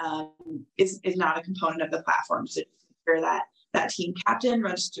log is not a component of the platform. So ensure that team captain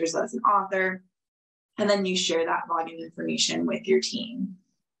registers as an author, and then you share that login information with your team.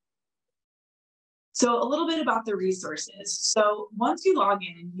 So a little bit about the resources. So once you log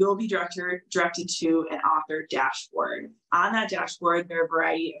in, you'll be directed to an author dashboard. On that dashboard, there are a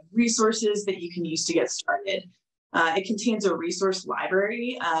variety of resources that you can use to get started. It contains a resource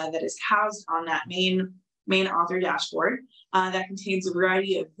library that is housed on that main author dashboard that contains a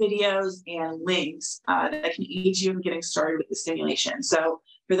variety of videos and links that can aid you in getting started with the simulation. So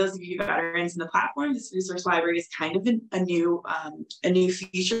for those of you veterans in the platform, this resource library is kind of a new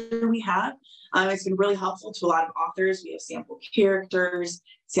feature we have. It's been really helpful to a lot of authors. We have sample characters,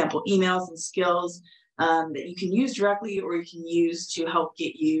 sample emails and skills that you can use directly, or you can use to help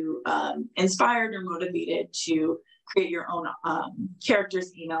get you inspired or motivated to create your own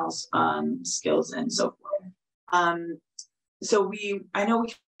characters, emails, skills, and so forth. So I know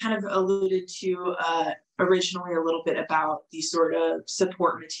we kind of alluded to originally a little bit about the sort of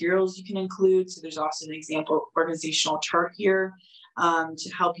support materials you can include. So there's also an example organizational chart here to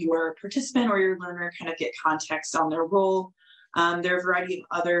help your participant or your learner kind of get context on their role. There are a variety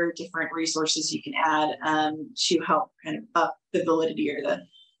of other different resources you can add to help kind of up the validity or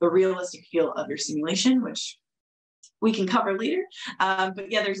the realistic feel of your simulation, which we can cover later.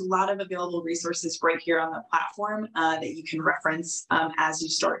 But yeah, there's a lot of available resources right here on the platform that you can reference as you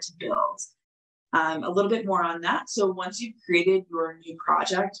start to build. A little bit more on that. So once you've created your new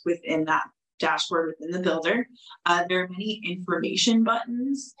project within that dashboard within the builder, there are many information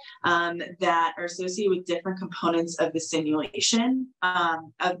buttons that are associated with different components of the simulation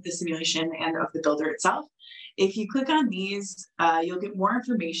and of the builder itself. If you click on these, you'll get more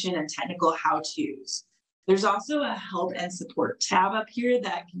information and technical how-tos. There's also a help and support tab up here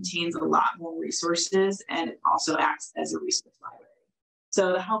that contains a lot more resources, and it also acts as a resource library.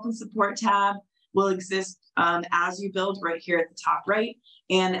 So the help and support tab will exist as you build right here at the top right.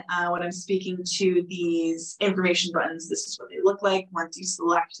 And when I'm speaking to these information buttons, this is what they look like. Once you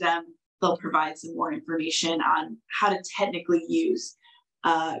select them, they'll provide some more information on how to technically use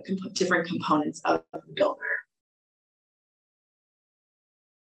different components of the builder.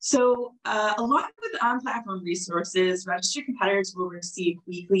 So along with on-platform resources, registered competitors will receive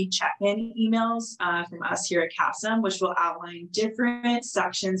weekly check-in emails from us here at CAPSM, which will outline different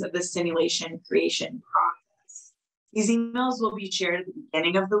sections of the simulation creation process. These emails will be shared at the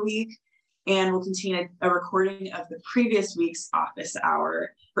beginning of the week and will contain a recording of the previous week's office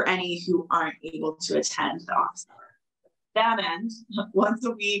hour for any who aren't able to attend the office hour. To that end, once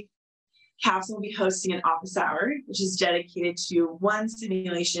a week, CAPSM will be hosting an office hour, which is dedicated to one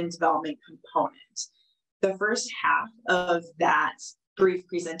simulation development component. The first half of that brief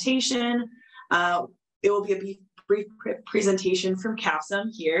presentation, it will be a brief presentation from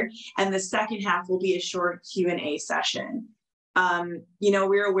CAPSM here, and the second half will be a short Q&A session.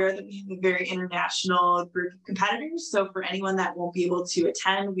 We're aware that we have a very international group of competitors, so for anyone that won't be able to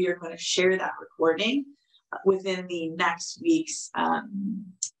attend, we are going to share that recording within the next week's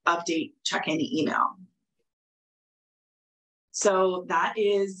update check-in email. So that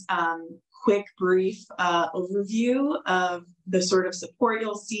is quick, brief overview of the sort of support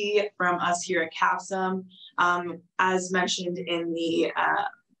you'll see from us here at CAPSM. As mentioned in the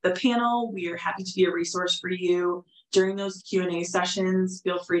panel, we are happy to be a resource for you during those Q&A sessions.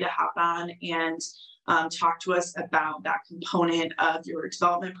 Feel free to hop on and talk to us about that component of your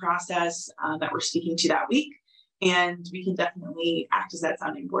development process that we're speaking to that week. And we can definitely act as that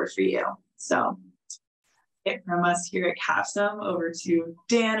sounding board for you. So it from us here at CAPSM over to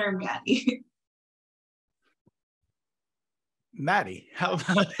Dan or Maddie. Maddie, how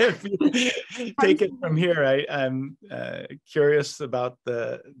about if you take it from here? I'm curious about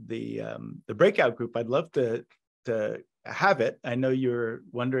the breakout group. I'd love to have it. I know you're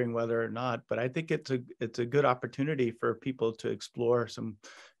wondering whether or not, but I think it's a good opportunity for people to explore some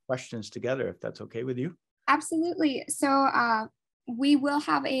questions together, if that's okay with you. Absolutely. So we will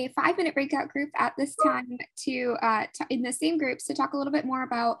have a 5-minute breakout group at this time to in the same groups to talk a little bit more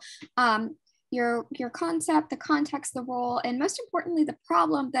about your concept, the context, the role, and most importantly, the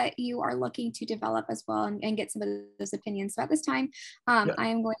problem that you are looking to develop as well, and get some of those opinions. So at this time, I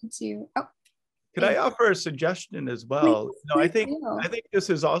am going to. Could I offer a suggestion as well? I think this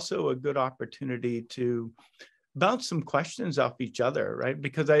is also a good opportunity to bounce some questions off each other, right?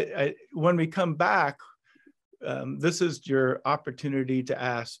 Because when we come back, this is your opportunity to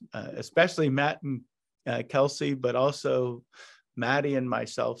ask, especially Matt and Kelsey, but also Maddie and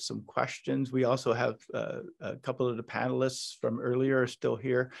myself, some questions. We also have a couple of the panelists from earlier are still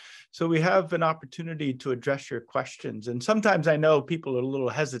here. So we have an opportunity to address your questions. And sometimes I know people are a little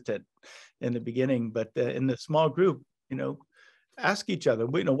hesitant in the beginning, but in the small group, ask each other,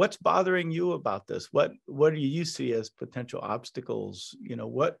 what's bothering you about this? What do you see as potential obstacles?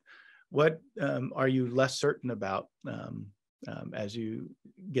 What are you less certain about as you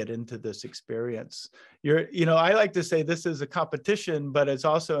get into this experience? I like to say this is a competition, but it's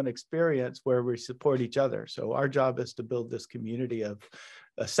also an experience where we support each other. So our job is to build this community of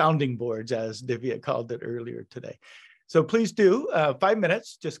sounding boards, as Divya called it earlier today. So please do 5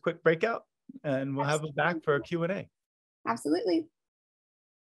 minutes, just quick breakout, and we'll have it back for a Q&A. Absolutely.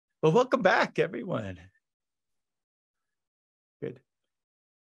 Well, welcome back, everyone. Good.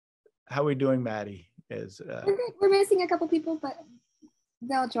 How are we doing, Maddie? We're good. We're missing a couple people, but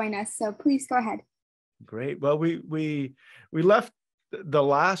they'll join us. So please go ahead. Great. Well, we left the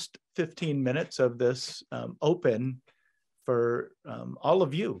last 15 minutes of this open for all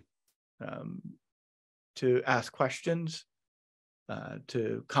of you to ask questions,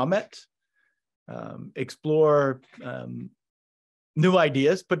 to comment, explore new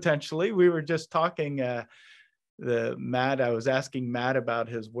ideas potentially. We were just talking. I was asking Matt about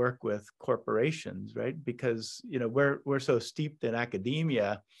his work with corporations, right? Because we're so steeped in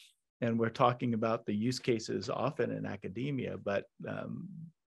academia, and we're talking about the use cases often in academia, but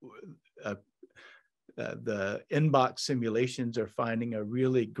the inbox simulations are finding a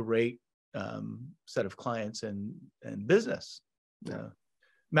really great set of clients in business.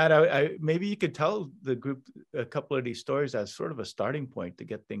 Matt, maybe you could tell the group a couple of these stories as sort of a starting point to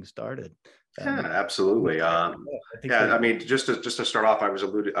get things started. Yeah, absolutely. Just to start off, I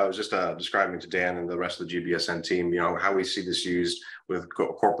was just describing to Dan and the rest of the GBSN team, how we see this used with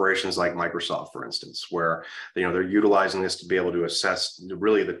corporations like Microsoft, for instance, where they're utilizing this to be able to assess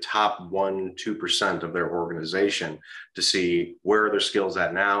really the top 1-2% of their organization to see where are their skills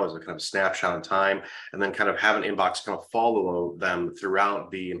at now as a kind of snapshot in time, and then kind of have an inbox kind of follow them throughout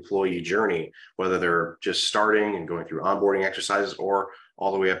the employee journey, whether they're just starting and going through onboarding exercises or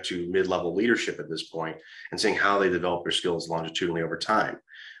all the way up to mid-level leadership at this point, and seeing how they develop their skills longitudinally over time.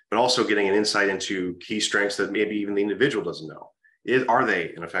 but also getting an insight into key strengths that maybe even the individual doesn't know. Are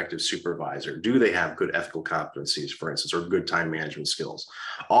they an effective supervisor? Do they have good ethical competencies, for instance, or good time management skills?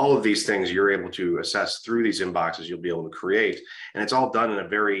 All of these things you're able to assess through these inboxes you'll be able to create. And it's all done in a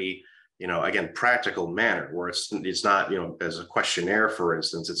very, again, practical manner where it's not, as a questionnaire, for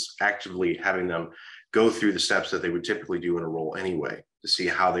instance, it's actively having them go through the steps that they would typically do in a role anyway to see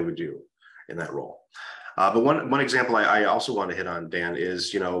how they would do in that role. But one example I also want to hit on, Dan,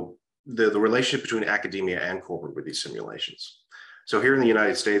 is, the relationship between academia and corporate with these simulations. So here in the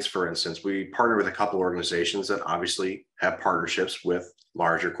United States, for instance, we partner with a couple of organizations that obviously have partnerships with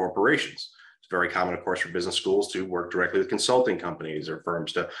larger corporations. It's very common, of course, for business schools to work directly with consulting companies or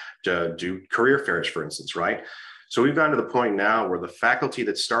firms to do career fairs, for instance, right? So we've gotten to the point now where the faculty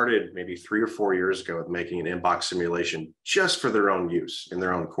that started maybe 3 or 4 years ago with making an inbox simulation just for their own use in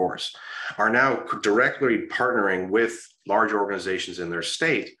their own course are now directly partnering with large organizations in their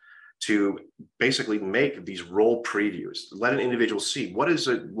state to basically make these role previews, let an individual see what is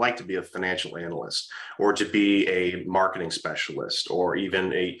it like to be a financial analyst or to be a marketing specialist or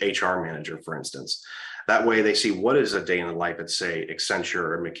even a HR manager, for instance. That way they see what is a day in the life at, say, Accenture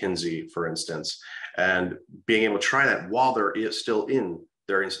or McKinsey, for instance, and being able to try that while they're still in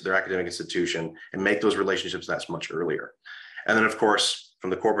their academic institution and make those relationships that much earlier. And then, of course,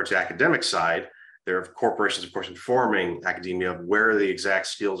 from the corporate to academic side, there are corporations, of course, informing academia of where the exact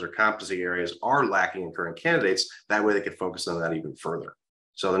skills or competency areas are lacking in current candidates. That way they can focus on that even further.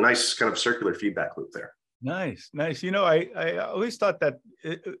 So the nice kind of circular feedback loop there. Nice. I always thought that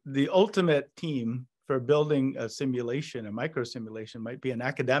the ultimate team for building a simulation, a microsimulation, might be an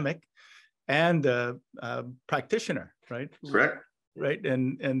academic and a practitioner, right? Correct. Right.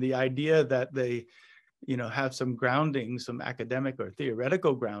 And the idea that they, have some grounding, some academic or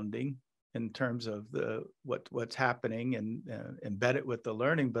theoretical grounding in terms of what's happening and embed it with the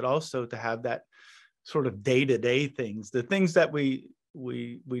learning, but also to have that sort of day-to-day things, the things that we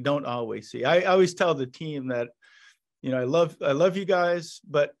don't always see. I always tell the team that, I love you guys,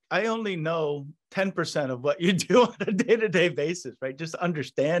 but I only know 10% of what you do on a day-to-day basis, right? Just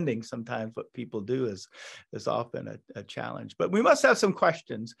understanding sometimes what people do is often a challenge. But we must have some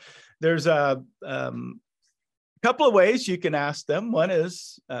questions. There's a couple of ways you can ask them. One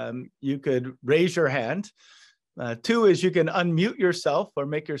is you could raise your hand. 2 is you can unmute yourself or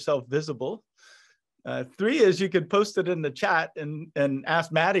make yourself visible. 3 is you could post it in the chat and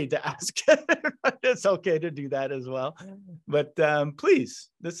ask Maddie to ask it. It's okay to do that as well. But please,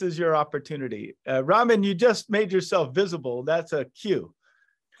 this is your opportunity. Raman, you just made yourself visible. That's a cue.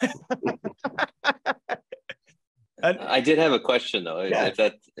 I did have a question though. Yeah. If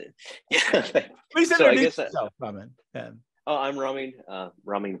that, yeah. Please introduce yourself, Raman. Oh, I'm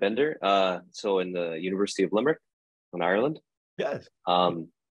Ramin Bender. So in the University of Limerick in Ireland. Yes.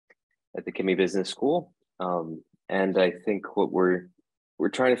 At the Kimmy Business School. And I think what we're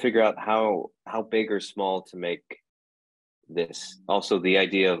trying to figure out how big or small to make this. Also the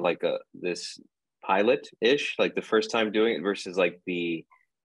idea of like this pilot-ish, like the first time doing it versus like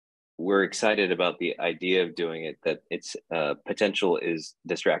we're excited about the idea of doing it, that its potential is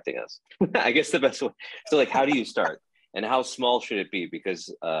distracting us. I guess the best way. So like, how do you start and how small should it be?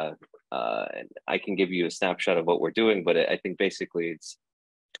 Because I can give you a snapshot of what we're doing, but I think basically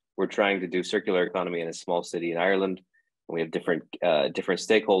we're trying to do circular economy in a small city in Ireland. And we have different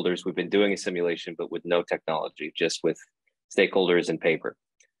stakeholders. We've been doing a simulation, but with no technology, just with stakeholders and paper.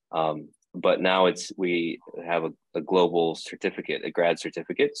 But now we have a global certificate, a grad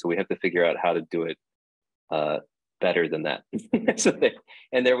certificate. So we have to figure out how to do it better than that.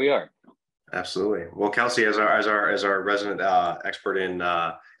 And there we are. Absolutely. Well, Kelsey, as our resident expert in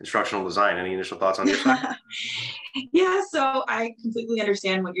instructional design, any initial thoughts on your side? Yeah, so I completely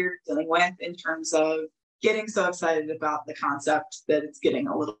understand what you're dealing with in terms of getting so excited about the concept that it's getting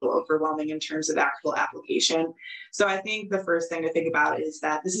a little overwhelming in terms of actual application. So I think the first thing to think about is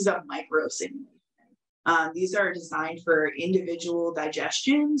that this is a micro simulation. These are designed for individual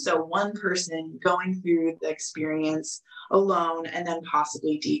digestion. So one person going through the experience alone and then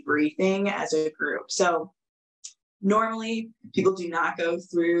possibly debriefing as a group. So normally people do not go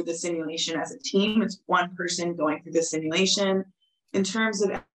through the simulation as a team. It's one person going through the simulation. In terms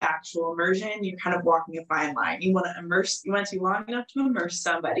of actual immersion, you're kind of walking a fine line. You want to long enough to immerse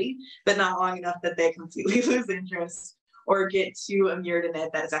somebody, but not long enough that they completely lose interest or get too immersed in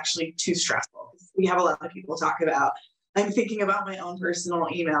it that it's actually too stressful. We have a lot of people talk about, I'm thinking about my own personal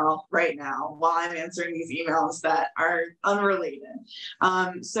email right now while I'm answering these emails that are unrelated.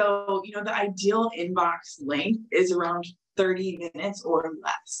 So, the ideal inbox length is around 30 minutes or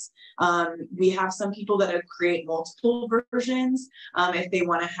less. We have some people that create multiple versions. If they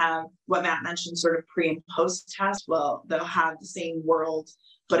want to have what Matt mentioned, sort of pre and post task, well, they'll have the same world,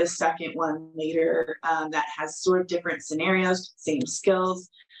 but a second one later that has sort of different scenarios, same skills.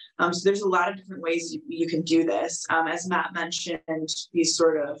 So there's a lot of different ways you can do this. As Matt mentioned, these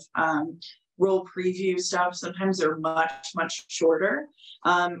sort of role preview stuff, sometimes they're much shorter.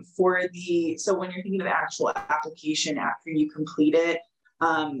 So when you're thinking of the actual application after you complete it,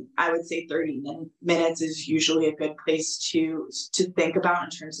 I would say 30 minutes is usually a good place to think about in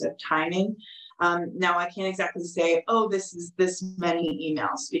terms of timing. Now I can't exactly say, oh, this is this many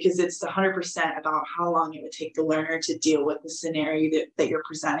emails, because it's 100% about how long it would take the learner to deal with the scenario that you're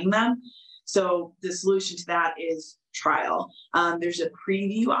presenting them. So the solution to that is trial. There's a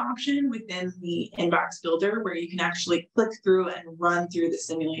preview option within the Inbox Builder where you can actually click through and run through the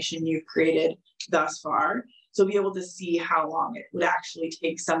simulation you've created thus far. So be able to see how long it would actually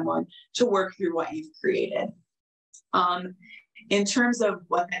take someone to work through what you've created. In terms of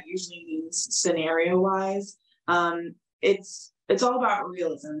what that usually means scenario-wise, it's all about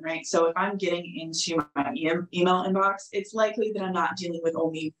realism, right? So if I'm getting into my email inbox, it's likely that I'm not dealing with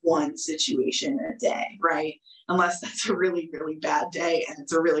only one situation a day, right? Unless that's a really, really bad day and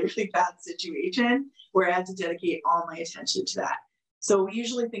it's a really, really bad situation where I have to dedicate all my attention to that. So we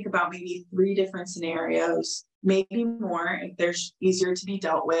usually think about maybe 3 different scenarios, maybe more if they're easier to be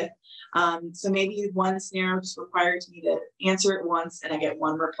dealt with. So maybe one scenario just requires me to answer it once and I get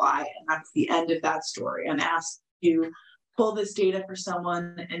one reply, and that's the end of that story. I'm asked to pull this data for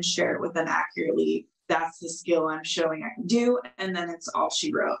someone and share it with them accurately. That's the skill I'm showing I can do, and then it's all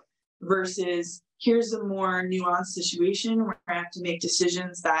she wrote. Versus here's a more nuanced situation where I have to make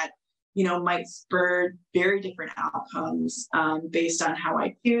decisions that might spur very different outcomes based on how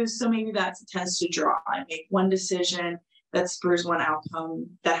I choose. So maybe that's a test to draw. I make one decision that spurs one outcome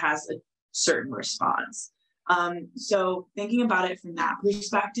that has a certain response. So thinking about it from that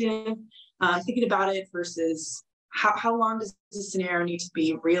perspective, thinking about it versus how long does the scenario need to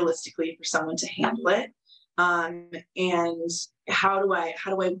be realistically for someone to handle it? And how do I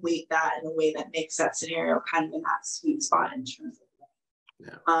weight that in a way that makes that scenario kind of in that sweet spot in terms of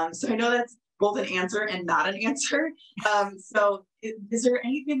so I know that's both an answer and not an answer. So is there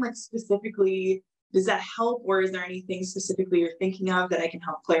anything like specifically, does that help, or is there anything specifically you're thinking of that I can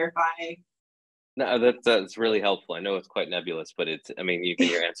help clarify? No, that's really helpful. I know it's quite nebulous, but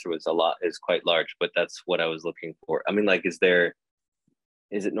your answer is quite large, but that's what I was looking for. I mean, like, is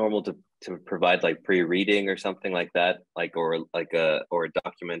it normal to provide like pre-reading or something like that, or a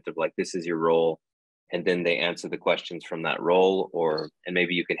document of like, this is your role, and then they answer the questions from that role, and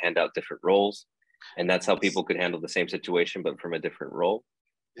maybe you can hand out different roles, and that's how people could handle the same situation, but from a different role?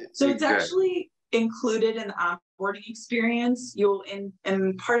 So it's actually included in the onboarding experience.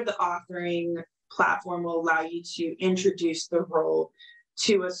 And part of the authoring platform will allow you to introduce the role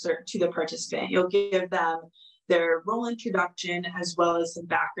to the participant. You'll give them their role introduction as well as some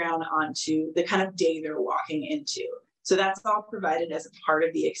background onto the kind of day they're walking into. So that's all provided as a part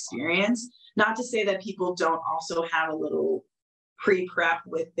of the experience. Not to say that people don't also have a little pre-prep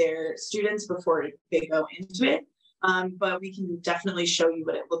with their students before they go into it, but we can definitely show you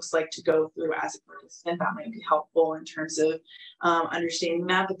what it looks like to go through as a participant. That might be helpful in terms of understanding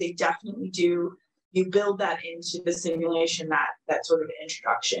that, but they definitely do. You build that into the simulation, that sort of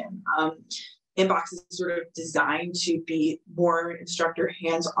introduction. Inbox is sort of designed to be more instructor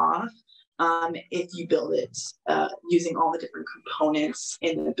hands-off if you build it using all the different components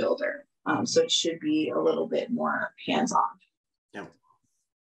in the builder. So it should be a little bit more hands-on. Yeah.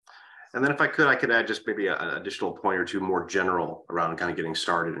 And then if I could add just maybe an additional point or two more general around kind of getting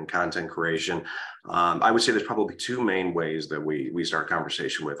started in content creation. I would say there's probably 2 main ways that we start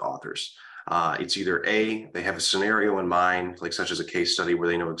conversation with authors. It's either A, they have a scenario in mind, like such as a case study where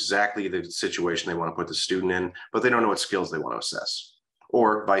they know exactly the situation they want to put the student in, but they don't know what skills they want to assess,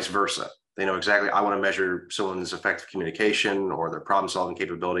 or vice versa. They know exactly, I want to measure someone's effective communication or their problem solving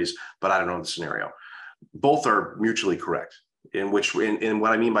capabilities, but I don't know the scenario. Both are mutually correct. In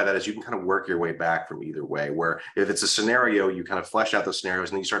what I mean by that is you can kind of work your way back from either way, where if it's a scenario, you kind of flesh out the scenarios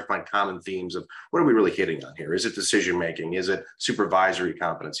and then you start to find common themes of what are we really hitting on here? Is it decision making? Is it supervisory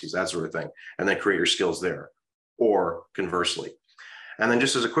competencies? That sort of thing. And then create your skills there, or conversely. And then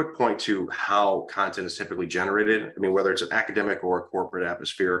just as a quick point to how content is typically generated, I mean, whether it's an academic or a corporate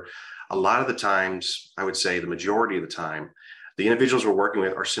atmosphere, a lot of the times, I would say the majority of the time, The individuals we're working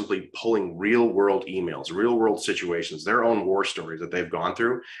with are simply pulling real world emails, real world situations, their own war stories that they've gone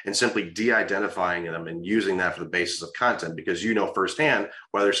through, and simply de-identifying them and using that for the basis of content, because you know firsthand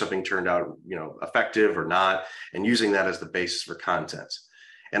whether something turned out, you know, effective or not, and using that as the basis for content.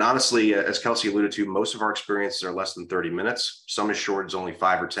 And honestly, as Kelsey alluded to, most of our experiences are less than 30 minutes. Some as short as only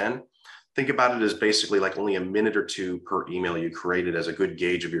 5 or 10. Think about it as basically like only a minute or two per email you created as a good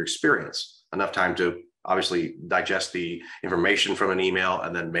gauge of your experience. Enough time to obviously digest the information from an email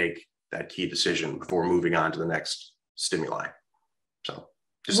and then make that key decision before moving on to the next stimuli. So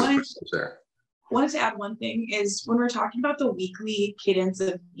just some quick tips there. Wanted to add one thing is when we're talking about the weekly cadence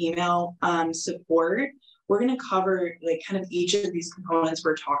of email support, we're going to cover like kind of each of these components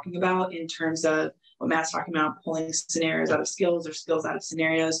we're talking about in terms of what Matt's talking about, pulling scenarios out of skills or skills out of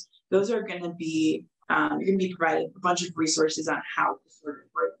scenarios. Those are going to be, you're going to be provided a bunch of resources on how to sort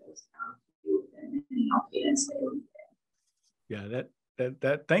of break those down and how cadence they would be. Yeah,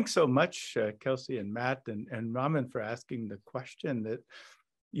 that thanks so much, Kelsey and Matt and Raman, for asking the question. That,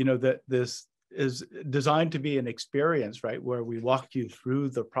 you know, that this is designed to be an experience, right, where we walk you through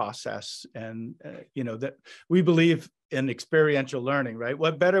the process, and you know, that we believe in experiential learning, right?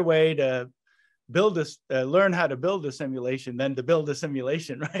 What better way to build this, learn how to build a simulation than to build a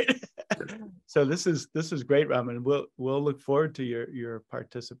simulation, right? So this is great, Raman. We'll look forward to your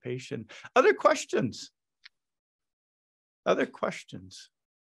participation. Other questions? Other questions?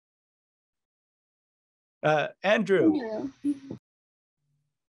 Andrew.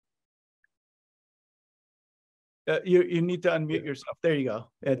 You need to unmute yourself. There you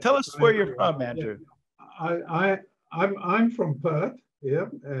go. Tell us where you're from, Andrew. I'm from Perth. Yeah.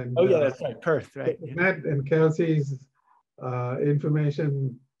 And, oh yeah, that's right, Perth, right? Matt and Kelsey's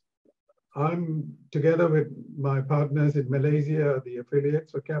information. I'm together with my partners in Malaysia, the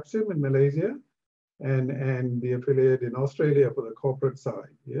affiliates for Capsim in Malaysia, and the affiliate in Australia for the corporate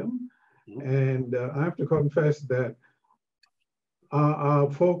side. Yeah. And I have to confess that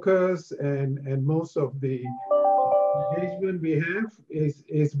our focus and most of the engagement we have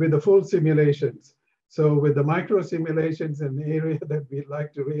is with the full simulations. So with the micro simulations, an area that we'd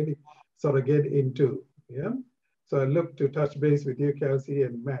like to really sort of get into. Yeah. So I look to touch base with you, Kelsey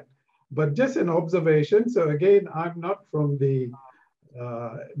and Matt. But just an observation. So again, I'm not from the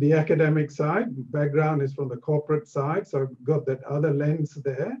academic side. Background is from the corporate side. So I've got that other lens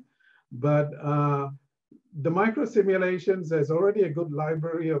there. But the micro simulations, there's already a good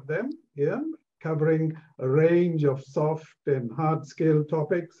library of them, yeah, covering a range of soft and hard skill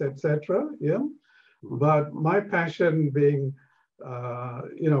topics, etc. Yeah. But my passion being,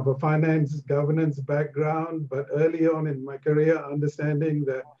 you know, for finance governance background, but early on in my career, understanding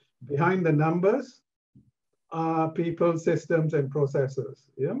that behind the numbers are people, systems, and processes.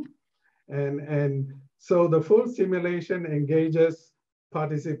 Yeah. And so the full simulation engages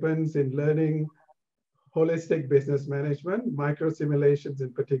participants in learning holistic business management, micro simulations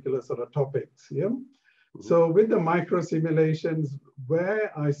in particular sort of topics. Yeah. So with the micro simulations,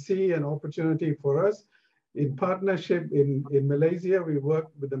 where I see an opportunity for us in partnership in Malaysia, we work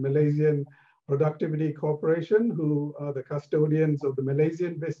with the Malaysian Productivity Corporation, who are the custodians of the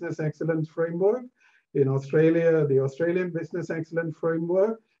Malaysian Business Excellence Framework. In Australia, the Australian Business Excellence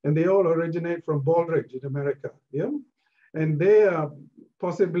Framework, and they all originate from Baldrige in America. Yeah. And they are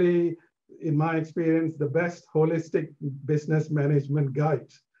possibly, in my experience, the best holistic business management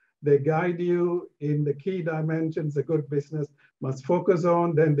guides. They guide you in the key dimensions a good business must focus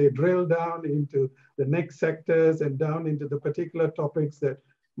on, then they drill down into the next sectors and down into the particular topics that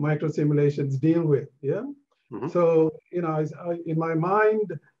micro simulations deal with, yeah? So, you know, in my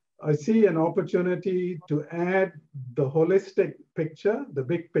mind, I see an opportunity to add the holistic picture, the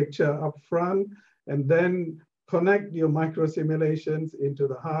big picture up front, and then connect your micro simulations into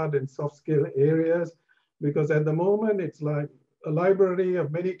the hard and soft skill areas, because at the moment it's like a library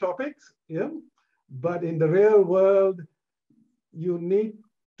of many topics, yeah. But in the real world, you need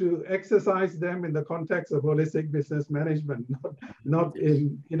to exercise them in the context of holistic business management, not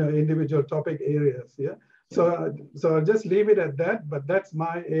in, you know, individual topic areas, yeah. So I'll just leave it at that. But that's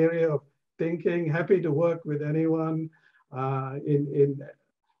my area of thinking. Happy to work with anyone in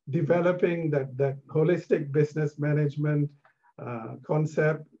developing that holistic business management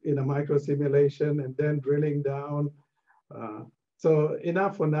concept in a micro simulation and then drilling down. So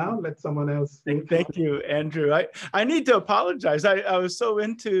enough for now. Let someone else. Thank you, Andrew. I need to apologize. I was so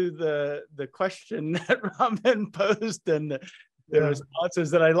into the question that Raman posed and the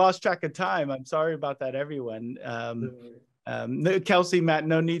responses that I lost track of time. I'm sorry about that, everyone. Kelsey, Matt,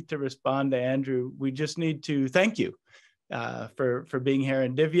 no need to respond to Andrew. We just need to thank you. for being here,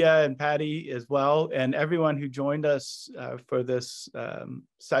 and Divya and Patty as well, and everyone who joined us for this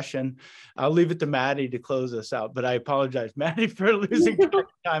session. I'll leave it to Maddie to close us out, but I apologize, Maddie, for losing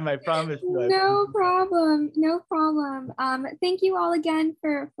time. I promise you. No problem. No problem. Thank you all again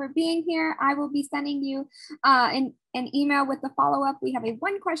for being here. I will be sending you an email with the follow-up. We have a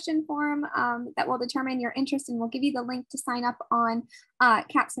 1-question form that will determine your interest, and we'll give you the link to sign up on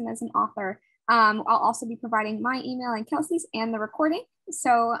Capsim as an author. I'll also be providing my email and Kelsey's and the recording.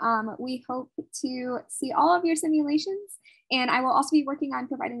 So we hope to see all of your simulations, and I will also be working on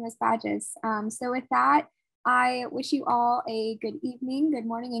providing those badges. So with that, I wish you all a good evening, good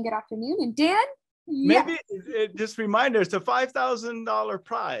morning, and good afternoon. And Dan? Maybe just reminder, it's a $5,000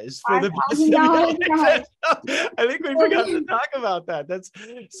 prize for the best prize. I think we forgot to talk about that.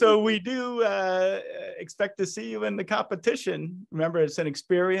 So we do expect to see you in the competition. Remember, it's an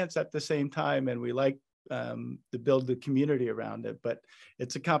experience at the same time, and we like to build the community around it, but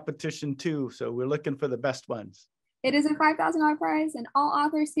it's a competition too. So we're looking for the best ones. It is a $5,000 prize, and all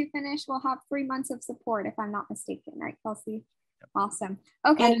authors who finish will have 3 months of support, if I'm not mistaken, right, Kelsey? Awesome.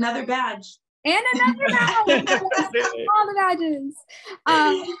 Okay. And another badge. And another badge. All the badges.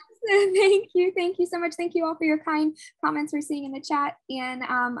 Thank you so much. Thank you all for your kind comments we're seeing in the chat, and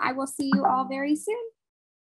I will see you all very soon.